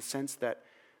home in the sense that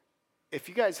if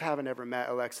you guys haven't ever met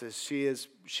Alexis, she is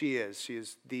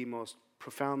the most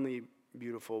profoundly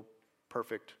beautiful,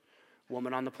 perfect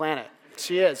woman on the planet.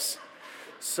 She is.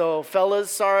 So fellas,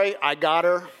 sorry, I got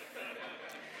her.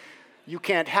 You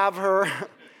can't have her.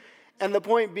 And the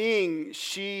point being,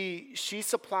 she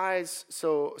supplies,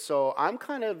 so I'm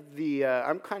kind of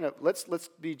let's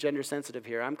be gender sensitive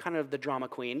here. I'm kind of the drama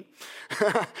queen.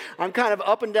 I'm kind of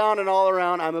up and down and all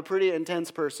around. I'm a pretty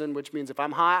intense person, which means if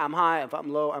I'm high, I'm high. If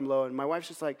I'm low, I'm low. And my wife's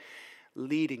just like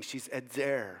leading. She's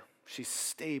edzer. She's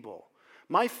stable.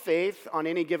 My faith on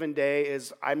any given day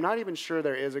is I'm not even sure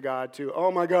there is a God to,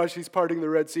 oh my gosh, he's parting the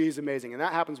Red Sea, he's amazing. And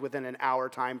that happens within an hour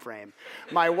time frame.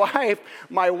 My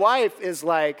wife is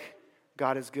like,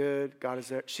 God is good, God is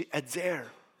there. She edzer.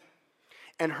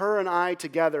 And her and I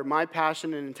together, my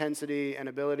passion and intensity and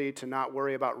ability to not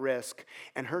worry about risk,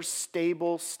 and her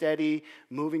stable, steady,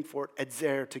 moving forward,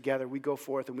 edzer, together, we go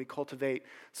forth and we cultivate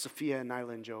Sophia and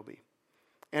Nyla and Joby.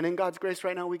 And in God's grace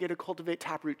right now, we get to cultivate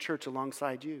Taproot Church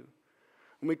alongside you.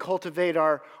 And we cultivate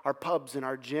our pubs and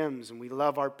our gyms, and we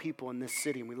love our people in this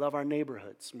city, and we love our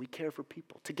neighborhoods, and we care for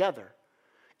people together.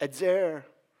 Edzer,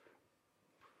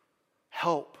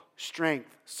 help,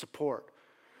 strength, support.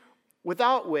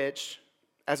 Without which,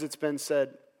 as it's been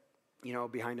said,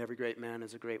 behind every great man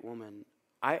is a great woman.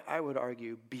 I would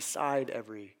argue beside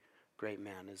every great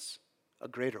man is a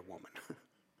greater woman.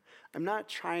 I'm not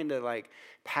trying to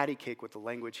patty cake with the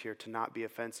language here to not be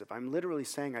offensive. I'm literally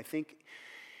saying I think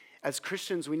as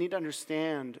Christians we need to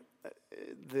understand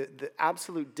the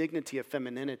absolute dignity of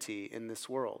femininity in this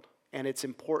world and its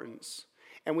importance.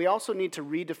 And we also need to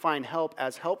redefine help,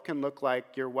 as help can look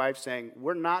like your wife saying,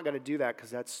 we're not going to do that because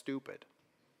that's stupid.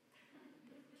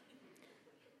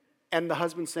 And the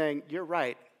husband saying, you're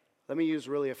right. Let me use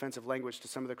really offensive language to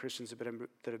some of the Christians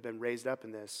that have been raised up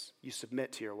in this. You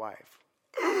submit to your wife.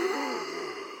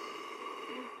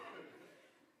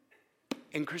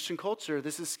 In Christian culture,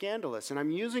 this is scandalous. And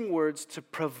I'm using words to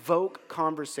provoke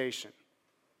conversation.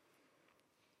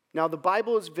 Now, the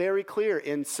Bible is very clear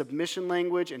in submission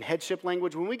language and headship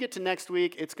language. When we get to next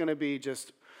week, it's going to be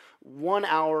just 1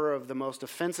 hour of the most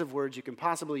offensive words you can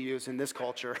possibly use in this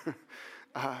culture.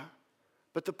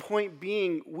 But the point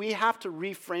being, we have to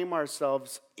reframe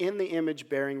ourselves in the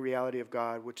image-bearing reality of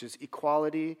God, which is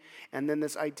equality. And then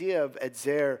this idea of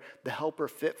edzer, the helper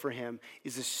fit for him,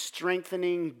 is a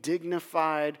strengthening,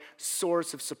 dignified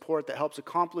source of support that helps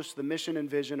accomplish the mission and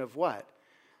vision of what?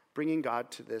 Bringing God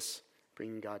to this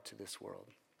world.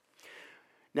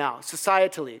 Now,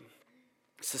 societally,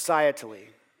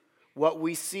 what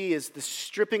we see is the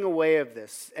stripping away of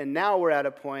this. And now we're at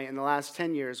a point in the last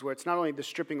 10 years where it's not only the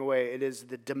stripping away, it is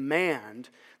the demand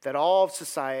that all of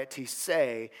society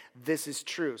say this is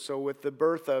true. So with the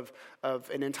birth of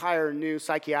an entire new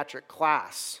psychiatric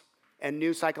class, and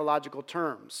new psychological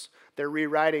terms. They're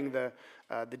rewriting the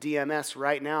DMS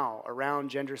right now around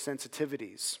gender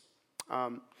sensitivities.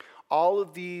 All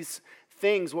of these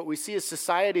things, what we see as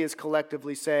society is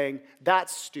collectively saying,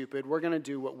 that's stupid, we're going to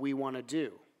do what we want to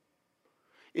do.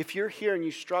 If you're here and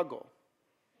you struggle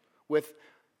with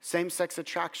same-sex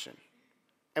attraction,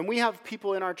 and we have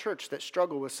people in our church that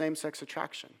struggle with same-sex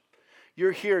attraction,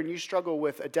 you're here and you struggle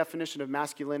with a definition of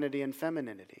masculinity and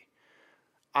femininity,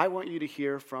 I want you to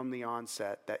hear from the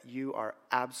onset that you are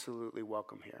absolutely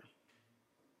welcome here.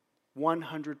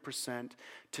 100%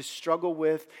 to struggle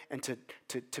with and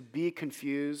to be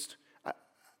confused.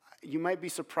 You might be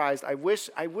surprised. I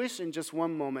wish in just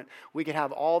one moment we could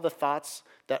have all the thoughts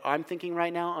that I'm thinking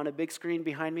right now on a big screen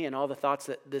behind me and all the thoughts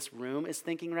that this room is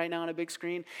thinking right now on a big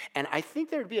screen. And I think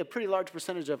there would be a pretty large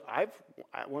percentage of, I've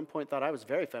at one point thought I was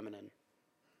very feminine.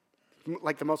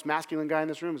 Like the most masculine guy in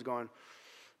this room is going,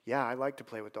 yeah, I liked to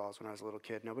play with dolls when I was a little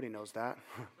kid. Nobody knows that.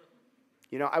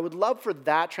 You know, I would love for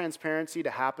that transparency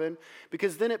to happen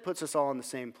because then it puts us all on the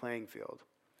same playing field.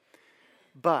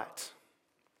 But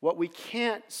what we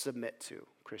can't submit to,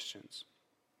 Christians,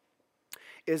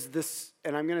 is this,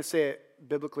 and I'm going to say it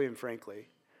biblically and frankly,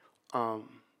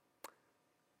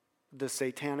 the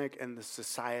satanic and the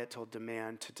societal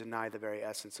demand to deny the very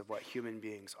essence of what human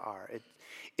beings are.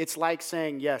 It's like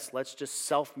saying, yes, let's just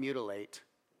self-mutilate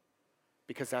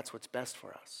because that's what's best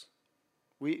for us.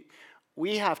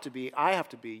 We have to be, I have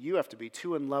to be, you have to be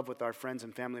too in love with our friends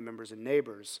and family members and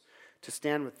neighbors to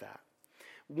stand with that.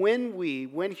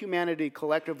 When humanity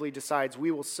collectively decides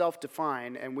we will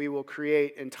self-define and we will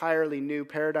create entirely new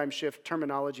paradigm shift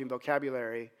terminology and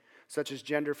vocabulary, such as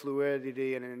gender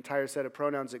fluidity and an entire set of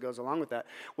pronouns that goes along with that,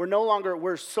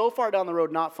 we're so far down the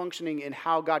road not functioning in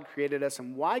how God created us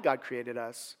and why God created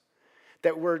us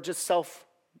that we're just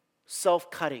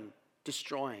self-cutting,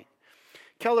 destroying.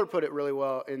 Keller put it really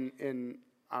well in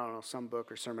I don't know, some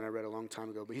book or sermon I read a long time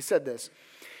ago, but he said this: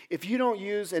 if you don't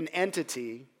use an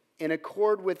entity in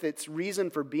accord with its reason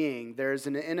for being, there is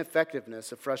an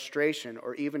ineffectiveness, a frustration,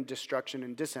 or even destruction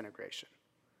and disintegration.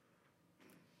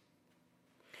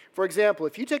 For example,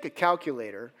 if you take a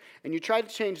calculator and you try to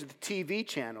change the TV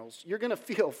channels, you're going to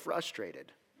feel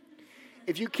frustrated.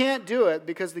 If you can't do it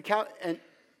because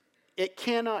it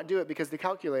cannot do it because the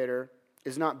calculator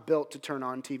is not built to turn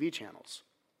on TV channels.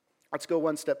 Let's go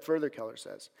one step further, Keller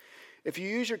says. If you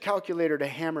use your calculator to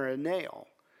hammer a nail,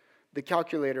 the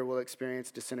calculator will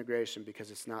experience disintegration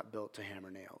because it's not built to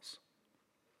hammer nails.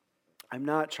 I'm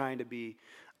not trying to be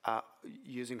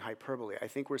using hyperbole. I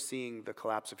think we're seeing the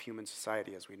collapse of human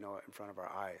society as we know it in front of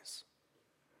our eyes.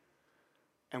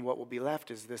 And what will be left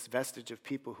is this vestige of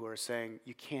people who are saying,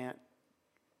 you can't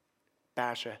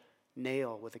bash a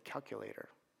nail with a calculator.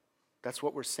 That's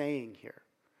what we're saying here.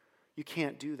 You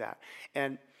can't do that.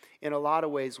 And in a lot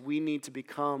of ways, we need to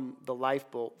become the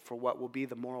lifeboat for what will be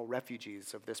the moral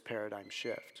refugees of this paradigm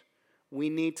shift. We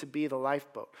need to be the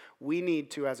lifeboat. We need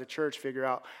to, as a church, figure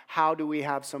out how do we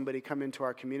have somebody come into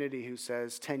our community who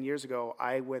says, 10 years ago,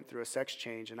 I went through a sex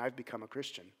change and I've become a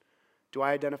Christian. Do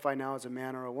I identify now as a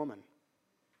man or a woman?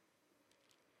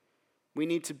 We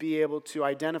need to be able to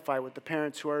identify with the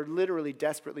parents who are literally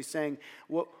desperately saying,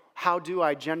 well, how do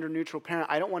I gender neutral parent?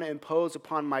 I don't want to impose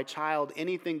upon my child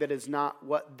anything that is not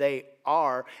what they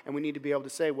are. And we need to be able to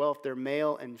say, well, if they're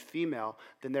male and female,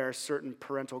 then there are certain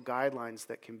parental guidelines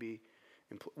that can be.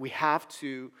 We have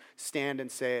to stand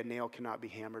and say a nail cannot be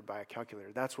hammered by a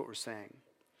calculator. That's what we're saying.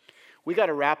 We got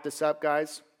to wrap this up,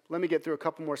 guys. Let me get through a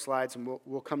couple more slides and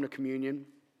we'll come to communion.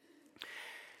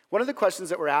 One of the questions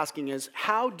that we're asking is,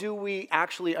 how do we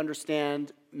actually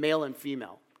understand male and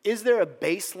female? Is there a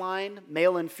baseline,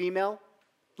 male and female?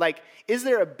 Like, is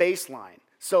there a baseline?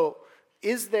 So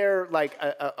is there like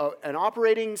an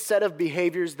operating set of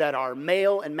behaviors that are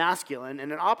male and masculine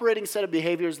and an operating set of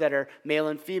behaviors that are male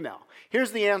and female?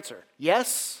 Here's the answer.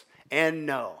 Yes and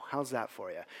no. How's that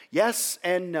for you? Yes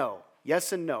and no.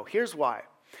 Yes and no. Here's why.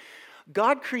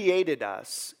 God created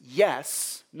us,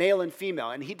 yes, male and female,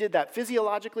 and he did that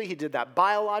physiologically, he did that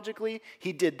biologically,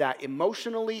 he did that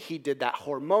emotionally, he did that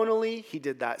hormonally, he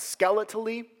did that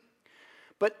skeletally.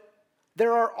 But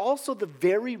there are also the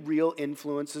very real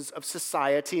influences of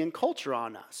society and culture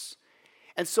on us.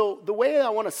 And so the way I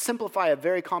want to simplify a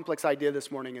very complex idea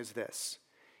this morning is this.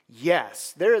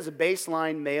 Yes, there is a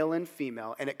baseline male and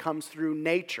female, and it comes through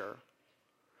nature.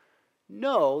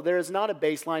 No, there is not a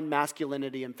baseline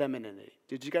masculinity and femininity.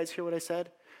 Did you guys hear what I said?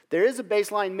 There is a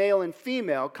baseline male and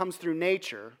female, comes through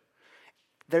nature.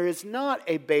 There is not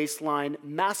a baseline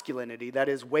masculinity, that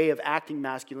is way of acting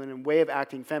masculine and way of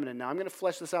acting feminine. Now, I'm going to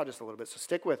flesh this out just a little bit, so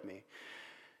stick with me.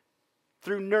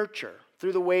 Through nurture,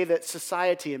 through the way that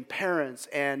society and parents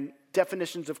and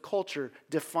definitions of culture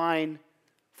define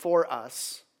for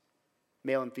us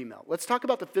male and female. Let's talk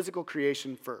about the physical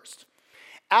creation first.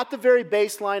 At the very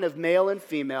baseline of male and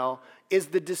female is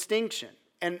the distinction.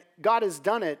 And God has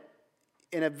done it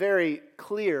in a very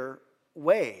clear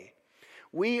way.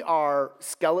 We are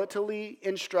skeletally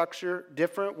in structure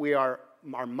different.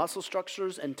 Our muscle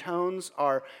structures and tones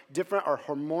are different. Our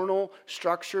hormonal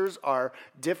structures are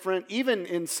different. Even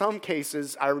in some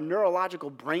cases, our neurological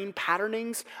brain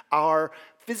patternings are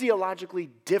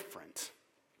physiologically different.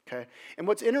 Okay? And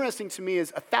what's interesting to me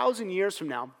is 1,000 years from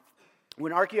now,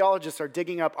 when archaeologists are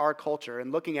digging up our culture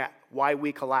and looking at why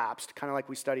we collapsed, kind of like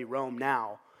we study Rome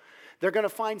now, they're going to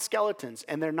find skeletons,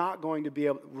 and they're not going to be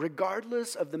able,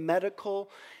 regardless of the medical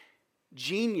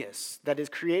genius that is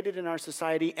created in our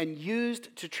society and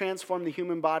used to transform the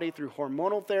human body through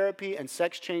hormonal therapy and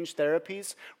sex change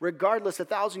therapies, regardless,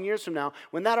 1,000 years from now,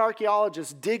 when that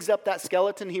archaeologist digs up that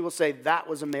skeleton, he will say, that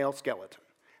was a male skeleton.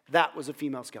 That was a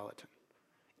female skeleton.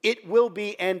 It will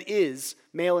be and is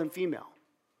male and female.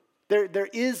 There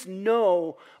is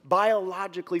no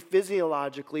biologically,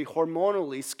 physiologically,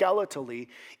 hormonally, skeletally,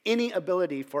 any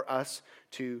ability for us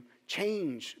to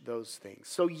change those things.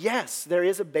 So yes, there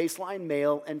is a baseline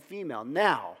male and female.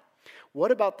 Now,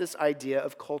 what about this idea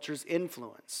of culture's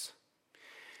influence?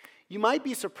 You might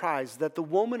be surprised that the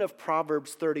woman of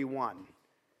Proverbs 31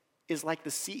 is like the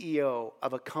CEO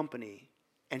of a company,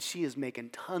 and she is making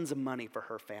tons of money for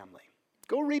her family.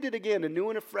 Go read it again, anew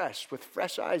and afresh, with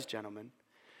fresh eyes, gentlemen.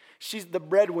 She's the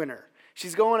breadwinner.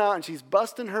 She's going out and she's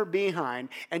busting her behind,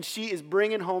 and she is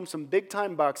bringing home some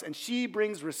big-time bucks, and she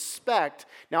brings respect.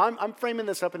 Now, I'm framing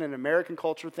this up in an American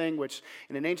culture thing, which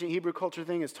in an ancient Hebrew culture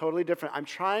thing is totally different. I'm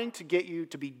trying to get you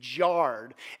to be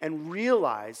jarred and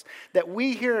realize that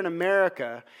we here in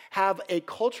America have a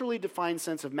culturally defined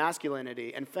sense of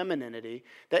masculinity and femininity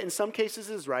that in some cases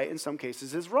is right, in some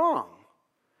cases is wrong.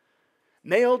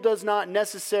 Male does not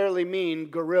necessarily mean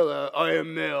gorilla, I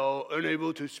am male,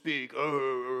 unable to speak.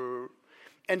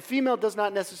 And female does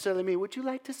not necessarily mean, would you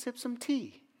like to sip some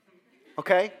tea?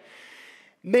 Okay?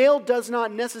 Male does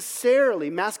not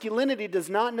necessarily, masculinity does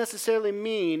not necessarily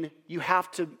mean you have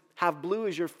to have blue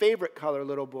as your favorite color,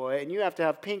 little boy, and you have to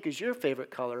have pink as your favorite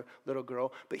color, little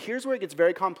girl. But here's where it gets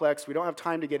very complex. We don't have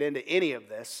time to get into any of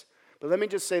this. But let me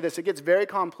just say this. It gets very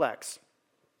complex.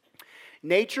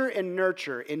 Nature and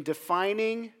nurture in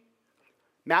defining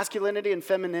masculinity and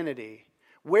femininity,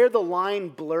 where the line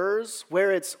blurs,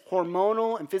 where it's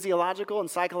hormonal and physiological and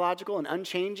psychological and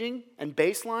unchanging and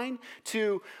baseline,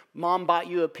 to mom bought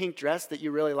you a pink dress that you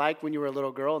really liked when you were a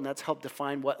little girl, and that's helped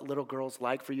define what little girls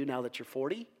like for you now that you're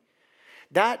 40.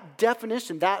 That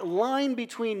definition, that line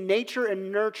between nature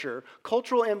and nurture,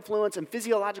 cultural influence and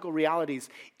physiological realities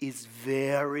is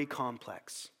very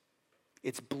complex.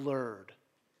 It's blurred.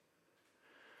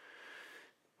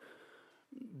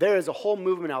 There is a whole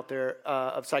movement out there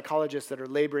of psychologists that are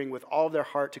laboring with all their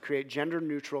heart to create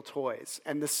gender-neutral toys.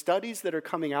 And the studies that are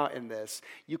coming out in this,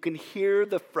 you can hear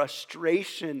the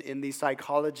frustration in these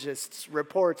psychologists'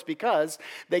 reports because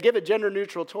they give a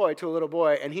gender-neutral toy to a little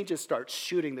boy and he just starts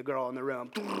shooting the girl in the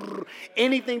room.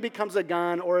 Anything becomes a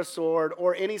gun or a sword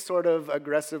or any sort of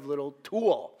aggressive little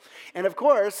tool. And of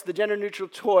course, the gender-neutral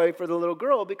toy for the little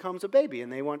girl becomes a baby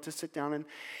and they want to sit down and...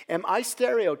 Am I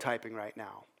stereotyping right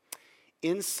now?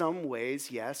 In some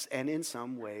ways, yes, and in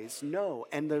some ways, no.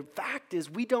 And the fact is,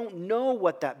 we don't know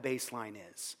what that baseline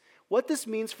is. What this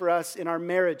means for us in our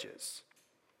marriages,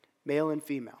 male and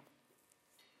female,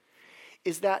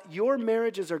 is that your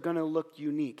marriages are going to look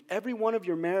unique. Every one of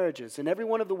your marriages and every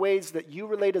one of the ways that you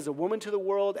relate as a woman to the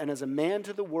world and as a man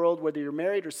to the world, whether you're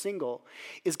married or single,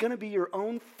 is going to be your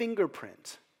own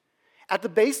fingerprint. At the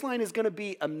baseline is going to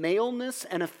be a maleness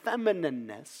and a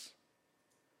feminineness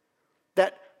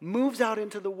that moves out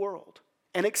into the world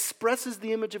and expresses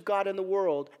the image of God in the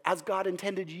world as God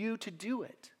intended you to do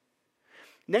it.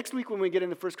 Next week when we get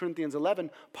into 1 Corinthians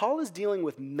 11, Paul is dealing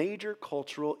with major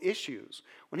cultural issues.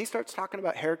 When he starts talking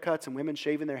about haircuts and women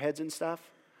shaving their heads and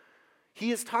stuff,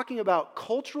 he is talking about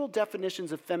cultural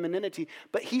definitions of femininity,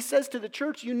 but he says to the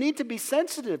church, you need to be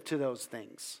sensitive to those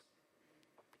things.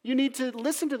 You need to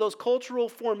listen to those cultural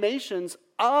formations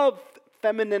of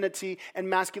femininity and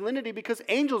masculinity because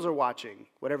angels are watching,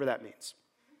 whatever that means.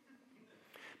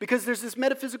 Because there's this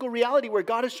metaphysical reality where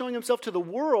God is showing himself to the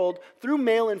world through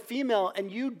male and female,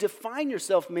 and you define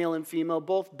yourself male and female,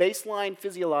 both baseline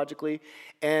physiologically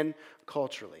and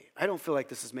culturally. I don't feel like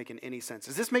this is making any sense.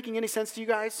 Is this making any sense to you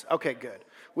guys? Okay, good.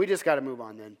 We just got to move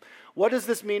on then. What does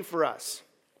this mean for us?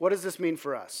 What does this mean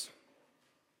for us?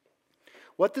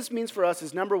 What this means for us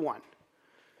is, number one,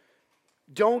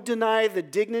 Don't deny the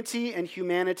dignity and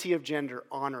humanity of gender.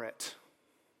 Honor it.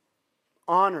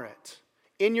 Honor it.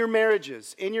 In your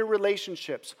marriages, in your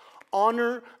relationships,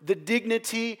 honor the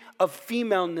dignity of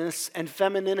femaleness and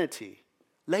femininity.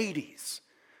 Ladies,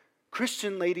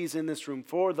 Christian ladies in this room,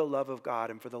 for the love of God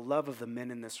and for the love of the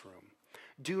men in this room,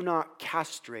 do not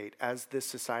castrate, as this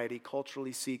society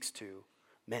culturally seeks to,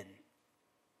 men.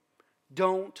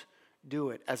 Don't do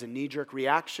it as a knee-jerk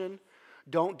reaction.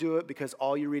 Don't do it because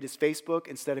all you read is Facebook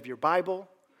instead of your Bible.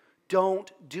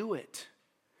 Don't do it.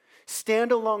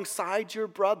 Stand alongside your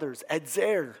brothers,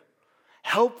 Edzer,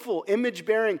 helpful,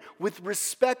 image-bearing, with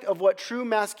respect of what true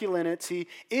masculinity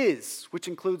is, which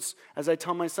includes, as I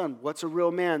tell my son, what's a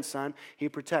real man, son? He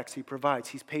protects, he provides,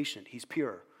 he's patient, he's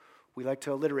pure. We like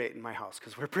to alliterate in my house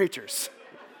because we're preachers.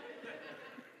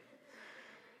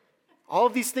 All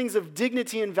of these things of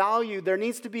dignity and value, there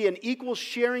needs to be an equal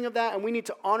sharing of that, and we need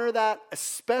to honor that,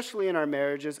 especially in our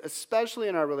marriages, especially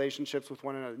in our relationships with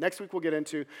one another. Next week we'll get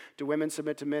into, do women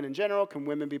submit to men in general? Can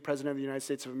women be president of the United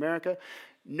States of America?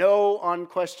 No on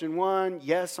question 1,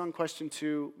 yes on question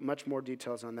 2. Much more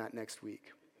details on that next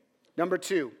week. Number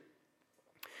 2,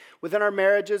 within our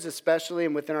marriages especially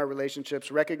and within our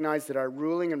relationships, recognize that our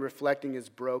ruling and reflecting is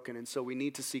broken, and so we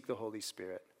need to seek the Holy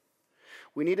Spirit.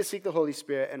 We need to seek the Holy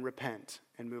Spirit and repent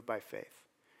and move by faith.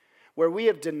 Where we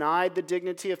have denied the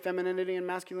dignity of femininity and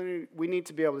masculinity, we need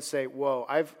to be able to say, whoa,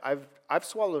 I've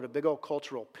swallowed a big old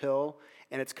cultural pill,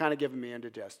 and it's kind of given me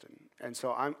indigestion. And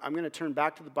so I'm going to turn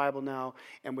back to the Bible now,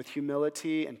 and with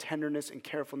humility and tenderness and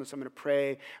carefulness, I'm going to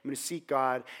pray. I'm going to seek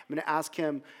God. I'm going to ask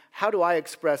him, how do I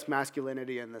express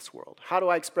masculinity in this world? How do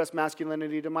I express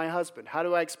masculinity to my husband? How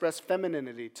do I express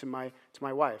femininity to my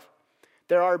wife?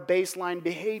 There are baseline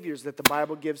behaviors that the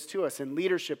Bible gives to us in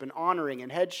leadership and honoring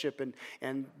and headship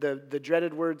and the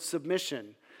dreaded word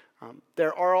submission.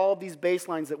 There are all these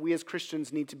baselines that we as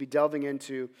Christians need to be delving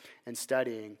into and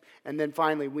studying. And then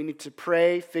finally, we need to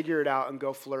pray, figure it out, and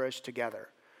go flourish together.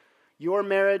 Your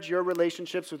marriage, your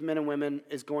relationships with men and women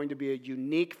is going to be a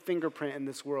unique fingerprint in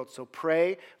this world. So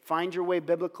pray, find your way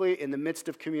biblically in the midst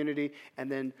of community,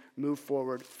 and then move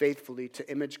forward faithfully to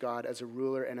image God as a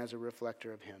ruler and as a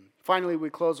reflector of him. Finally, we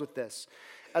close with this.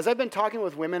 As I've been talking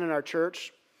with women in our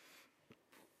church,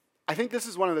 I think this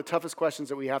is one of the toughest questions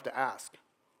that we have to ask,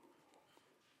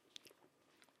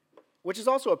 which is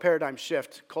also a paradigm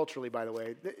shift culturally, by the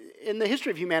way. In the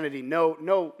history of humanity,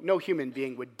 no human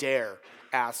being would dare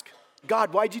ask,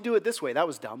 God, why'd you do it this way? That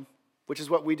was dumb, which is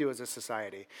what we do as a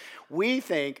society. We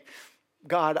think,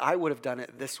 God, I would have done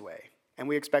it this way. And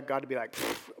we expect God to be like,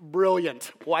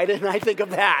 brilliant. Why didn't I think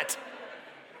of that?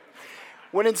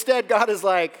 When instead God is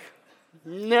like,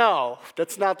 no,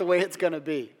 that's not the way it's going to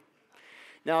be.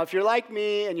 Now, if you're like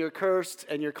me and you're cursed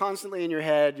and you're constantly in your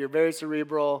head, you're very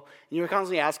cerebral, and you're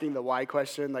constantly asking the why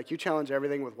question, like you challenge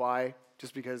everything with why,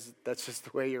 just because that's just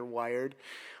the way you're wired.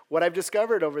 What I've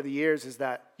discovered over the years is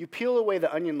that you peel away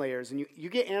the onion layers and you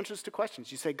get answers to questions.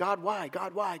 You say, God, why?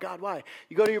 God, why? God, why?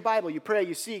 You go to your Bible, you pray,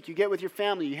 you seek, you get with your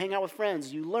family, you hang out with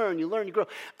friends, you learn, you grow.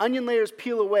 Onion layers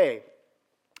peel away.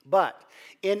 But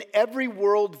in every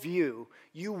worldview,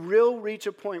 you will reach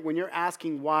a point when you're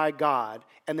asking why God,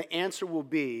 and the answer will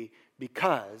be,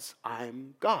 because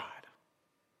I'm God.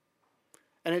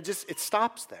 And it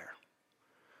stops there.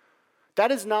 That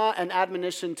is not an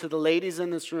admonition to the ladies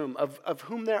in this room, of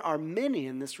whom there are many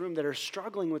in this room that are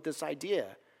struggling with this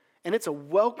idea. And it's a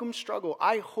welcome struggle.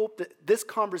 I hope that this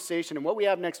conversation and what we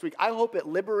have next week, I hope it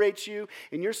liberates you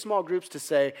in your small groups to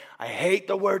say, I hate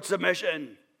the word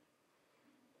submission.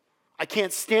 I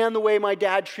can't stand the way my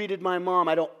dad treated my mom.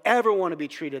 I don't ever want to be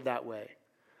treated that way.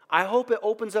 I hope it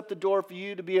opens up the door for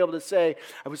you to be able to say,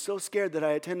 I was so scared that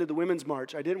I attended the women's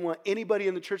march. I didn't want anybody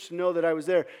in the church to know that I was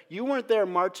there. You weren't there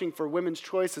marching for women's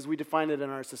choice as we define it in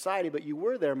our society, but you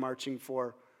were there marching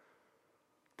for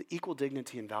the equal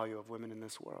dignity and value of women in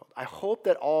this world. I hope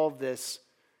that all of this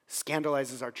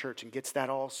scandalizes our church and gets that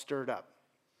all stirred up.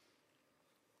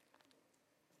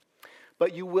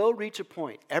 But you will reach a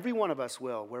point, every one of us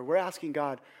will, where we're asking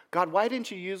God, God, why didn't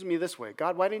you use me this way?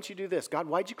 God, why didn't you do this? God,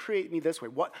 why'd you create me this way?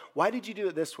 Why did you do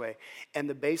it this way? And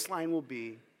the baseline will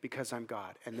be, because I'm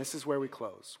God. And this is where we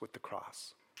close with the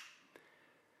cross.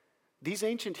 These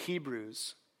ancient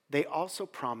Hebrews, they also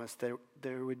promised that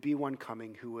there would be one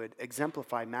coming who would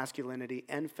exemplify masculinity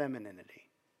and femininity.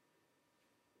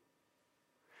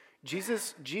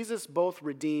 Jesus both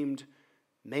redeemed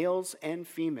males and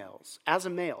females. As a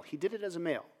male, he did it as a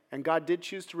male. And God did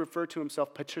choose to refer to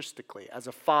himself patristically, as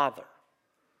a father.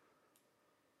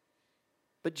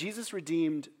 But Jesus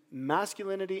redeemed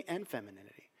masculinity and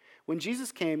femininity. When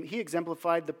Jesus came, he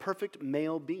exemplified the perfect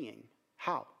male being.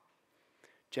 How?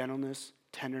 Gentleness,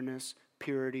 tenderness,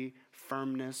 purity,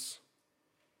 firmness,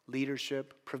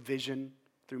 leadership, provision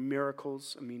through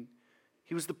miracles. I mean,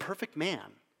 he was the perfect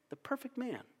man. The perfect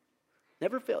man.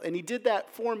 Never failed. And he did that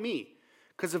for me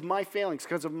because of my failings,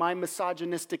 because of my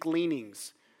misogynistic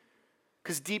leanings.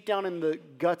 Because deep down in the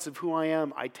guts of who I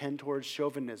am, I tend towards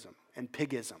chauvinism and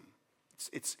pigism.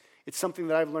 It's something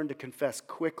that I've learned to confess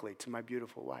quickly to my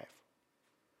beautiful wife.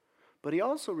 But he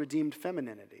also redeemed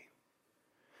femininity.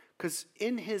 Because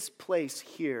in his place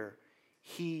here,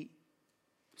 he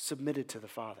submitted to the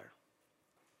Father.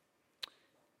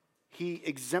 He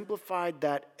exemplified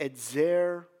that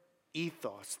Edzer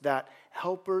ethos, that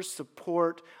helper,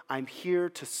 support, I'm here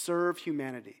to serve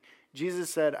humanity. Jesus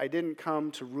said, I didn't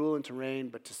come to rule and to reign,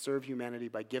 but to serve humanity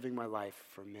by giving my life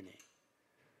for many.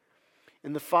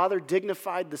 And the Father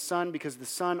dignified the Son because the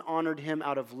Son honored him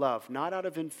out of love, not out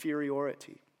of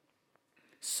inferiority.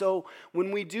 So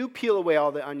when we do peel away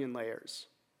all the onion layers,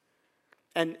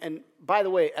 and by the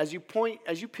way, as you peel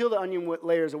the onion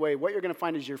layers away, what you're going to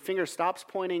find is your finger stops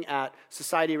pointing at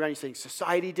society around you, saying,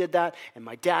 society did that, and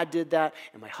my dad did that,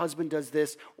 and my husband does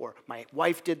this, or my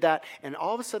wife did that. And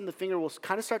all of a sudden, the finger will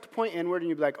kind of start to point inward, and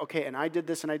you'll be like, okay, and I did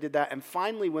this, and I did that. And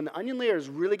finally, when the onion layer is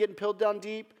really getting peeled down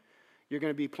deep, you're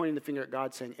going to be pointing the finger at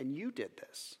God, saying, and you did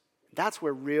this. That's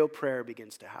where real prayer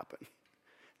begins to happen.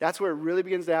 That's where it really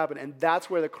begins to happen, and that's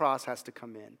where the cross has to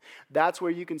come in. That's where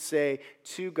you can say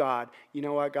to God, you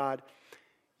know what, God,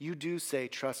 you do say,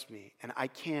 trust me, and I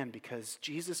can because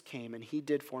Jesus came and he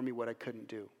did for me what I couldn't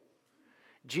do.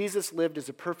 Jesus lived as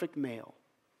a perfect male.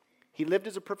 He lived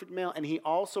as a perfect male, and he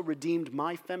also redeemed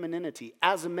my femininity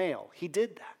as a male. He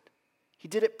did that. He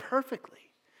did it perfectly.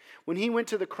 When he went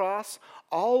to the cross,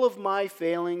 all of my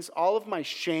failings, all of my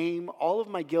shame, all of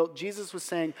my guilt, Jesus was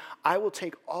saying, I will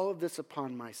take all of this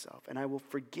upon myself, and I will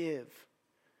forgive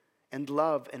and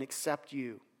love and accept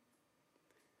you.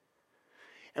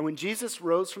 And when Jesus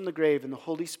rose from the grave and the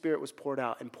Holy Spirit was poured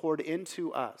out and poured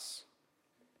into us,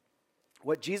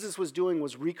 what Jesus was doing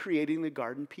was recreating the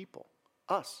garden people,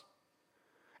 us.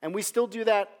 And we still do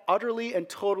that utterly and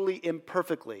totally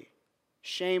imperfectly,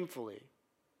 shamefully.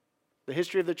 The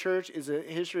history of the church is a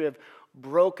history of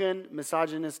broken,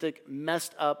 misogynistic,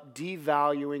 messed up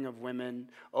devaluing of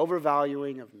women,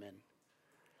 overvaluing of men.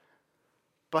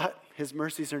 But his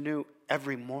mercies are new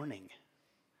every morning.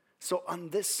 So on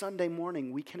this Sunday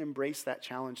morning, we can embrace that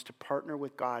challenge to partner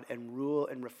with God and rule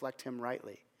and reflect him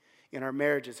rightly in our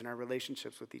marriages and our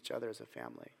relationships with each other as a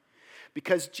family.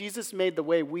 Because Jesus made the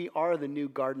way, we are the new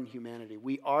garden humanity.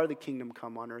 We are the kingdom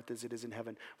come on earth as it is in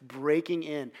heaven, breaking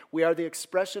in. We are the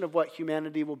expression of what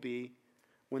humanity will be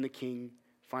when the King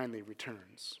finally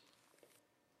returns.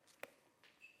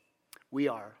 We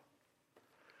are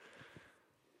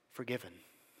forgiven.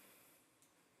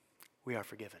 We are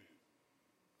forgiven.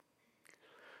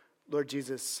 Lord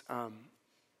Jesus,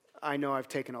 I know I've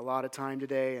taken a lot of time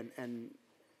today, and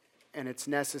it's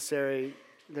necessary.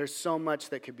 There's so much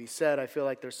that could be said. I feel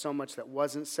like there's so much that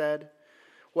wasn't said.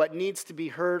 What needs to be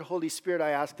heard, Holy Spirit,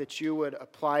 I ask that you would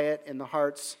apply it in the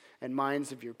hearts and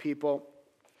minds of your people.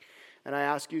 And I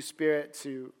ask you, Spirit,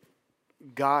 to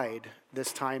guide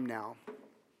this time now.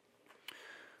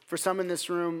 For some in this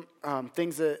room,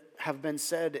 things that have been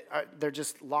said, they're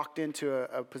just locked into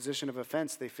a position of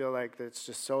offense. They feel like it's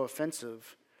just so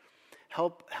offensive.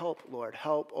 Help, Lord.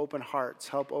 Help open hearts.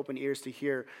 Help open ears to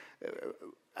hear.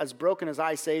 As broken as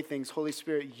I say things, Holy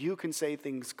Spirit, you can say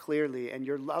things clearly, and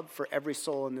your love for every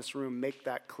soul in this room, make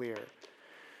that clear.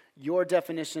 Your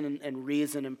definition and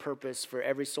reason and purpose for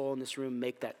every soul in this room,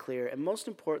 make that clear. And most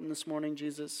important this morning,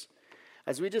 Jesus,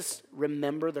 as we just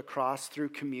remember the cross through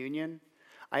communion,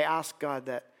 I ask God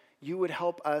that you would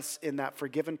help us in that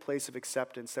forgiven place of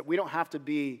acceptance, that we don't have to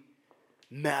be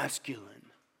masculine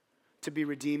to be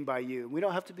redeemed by you. We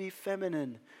don't have to be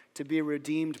feminine to be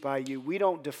redeemed by you. We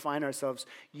don't define ourselves.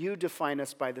 You define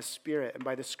us by the Spirit and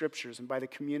by the Scriptures and by the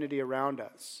community around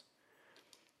us.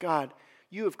 God,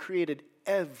 you have created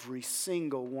every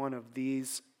single one of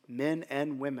these men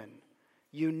and women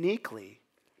uniquely,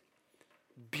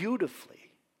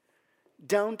 beautifully,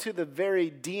 down to the very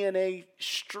DNA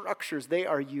structures. They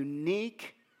are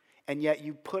unique, and yet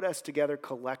you put us together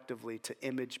collectively to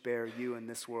image bear you in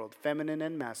this world, feminine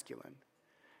and masculine.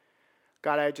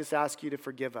 God, I just ask you to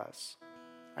forgive us.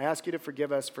 I ask you to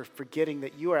forgive us for forgetting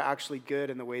that you are actually good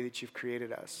in the way that you've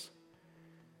created us.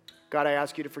 God, I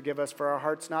ask you to forgive us for our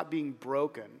hearts not being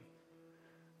broken.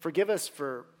 Forgive us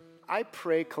for, I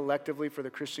pray collectively for the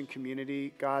Christian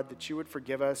community, God, that you would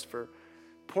forgive us for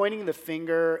pointing the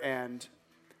finger and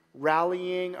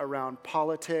rallying around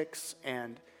politics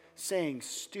and saying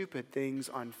stupid things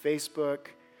on Facebook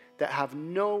that have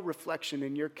no reflection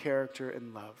in your character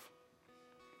and love.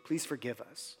 Please forgive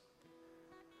us.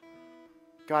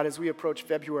 God, as we approach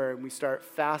February and we start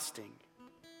fasting,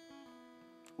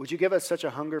 would you give us such a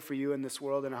hunger for you in this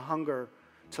world and a hunger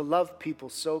to love people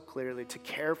so clearly, to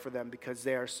care for them because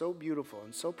they are so beautiful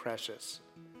and so precious.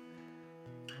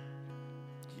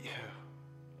 Yeah.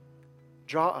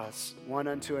 Draw us one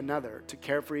unto another to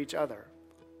care for each other.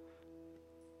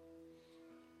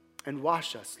 And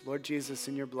wash us, Lord Jesus,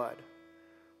 in your blood.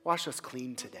 Wash us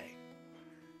clean today.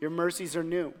 Your mercies are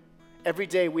new. Every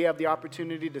day we have the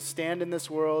opportunity to stand in this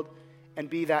world and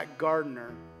be that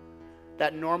gardener,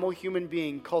 that normal human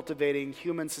being cultivating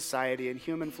human society and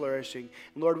human flourishing.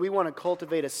 And Lord, we want to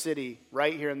cultivate a city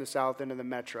right here in the south end of the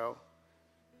metro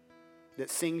that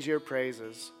sings your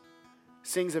praises,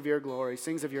 sings of your glory,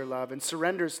 sings of your love, and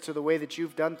surrenders to the way that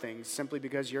you've done things simply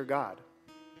because you're God.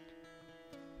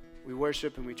 We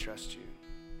worship and we trust you.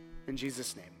 In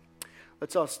Jesus' name.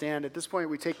 Let's all stand. At this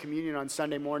point, we take communion on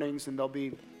Sunday mornings, and there'll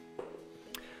be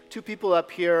 2 people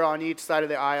up here on each side of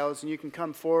the aisles, and you can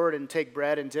come forward and take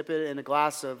bread and dip it in a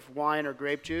glass of wine or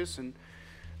grape juice. And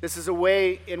this is a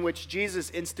way in which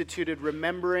Jesus instituted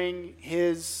remembering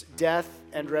his death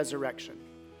and resurrection.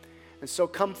 And so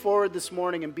come forward this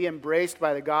morning and be embraced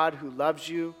by the God who loves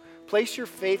you. Place your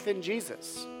faith in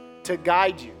Jesus to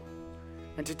guide you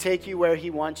and to take you where he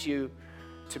wants you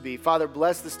to be. Father,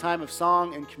 bless this time of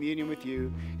song and communion with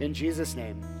you. In Jesus'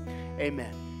 name,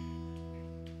 amen.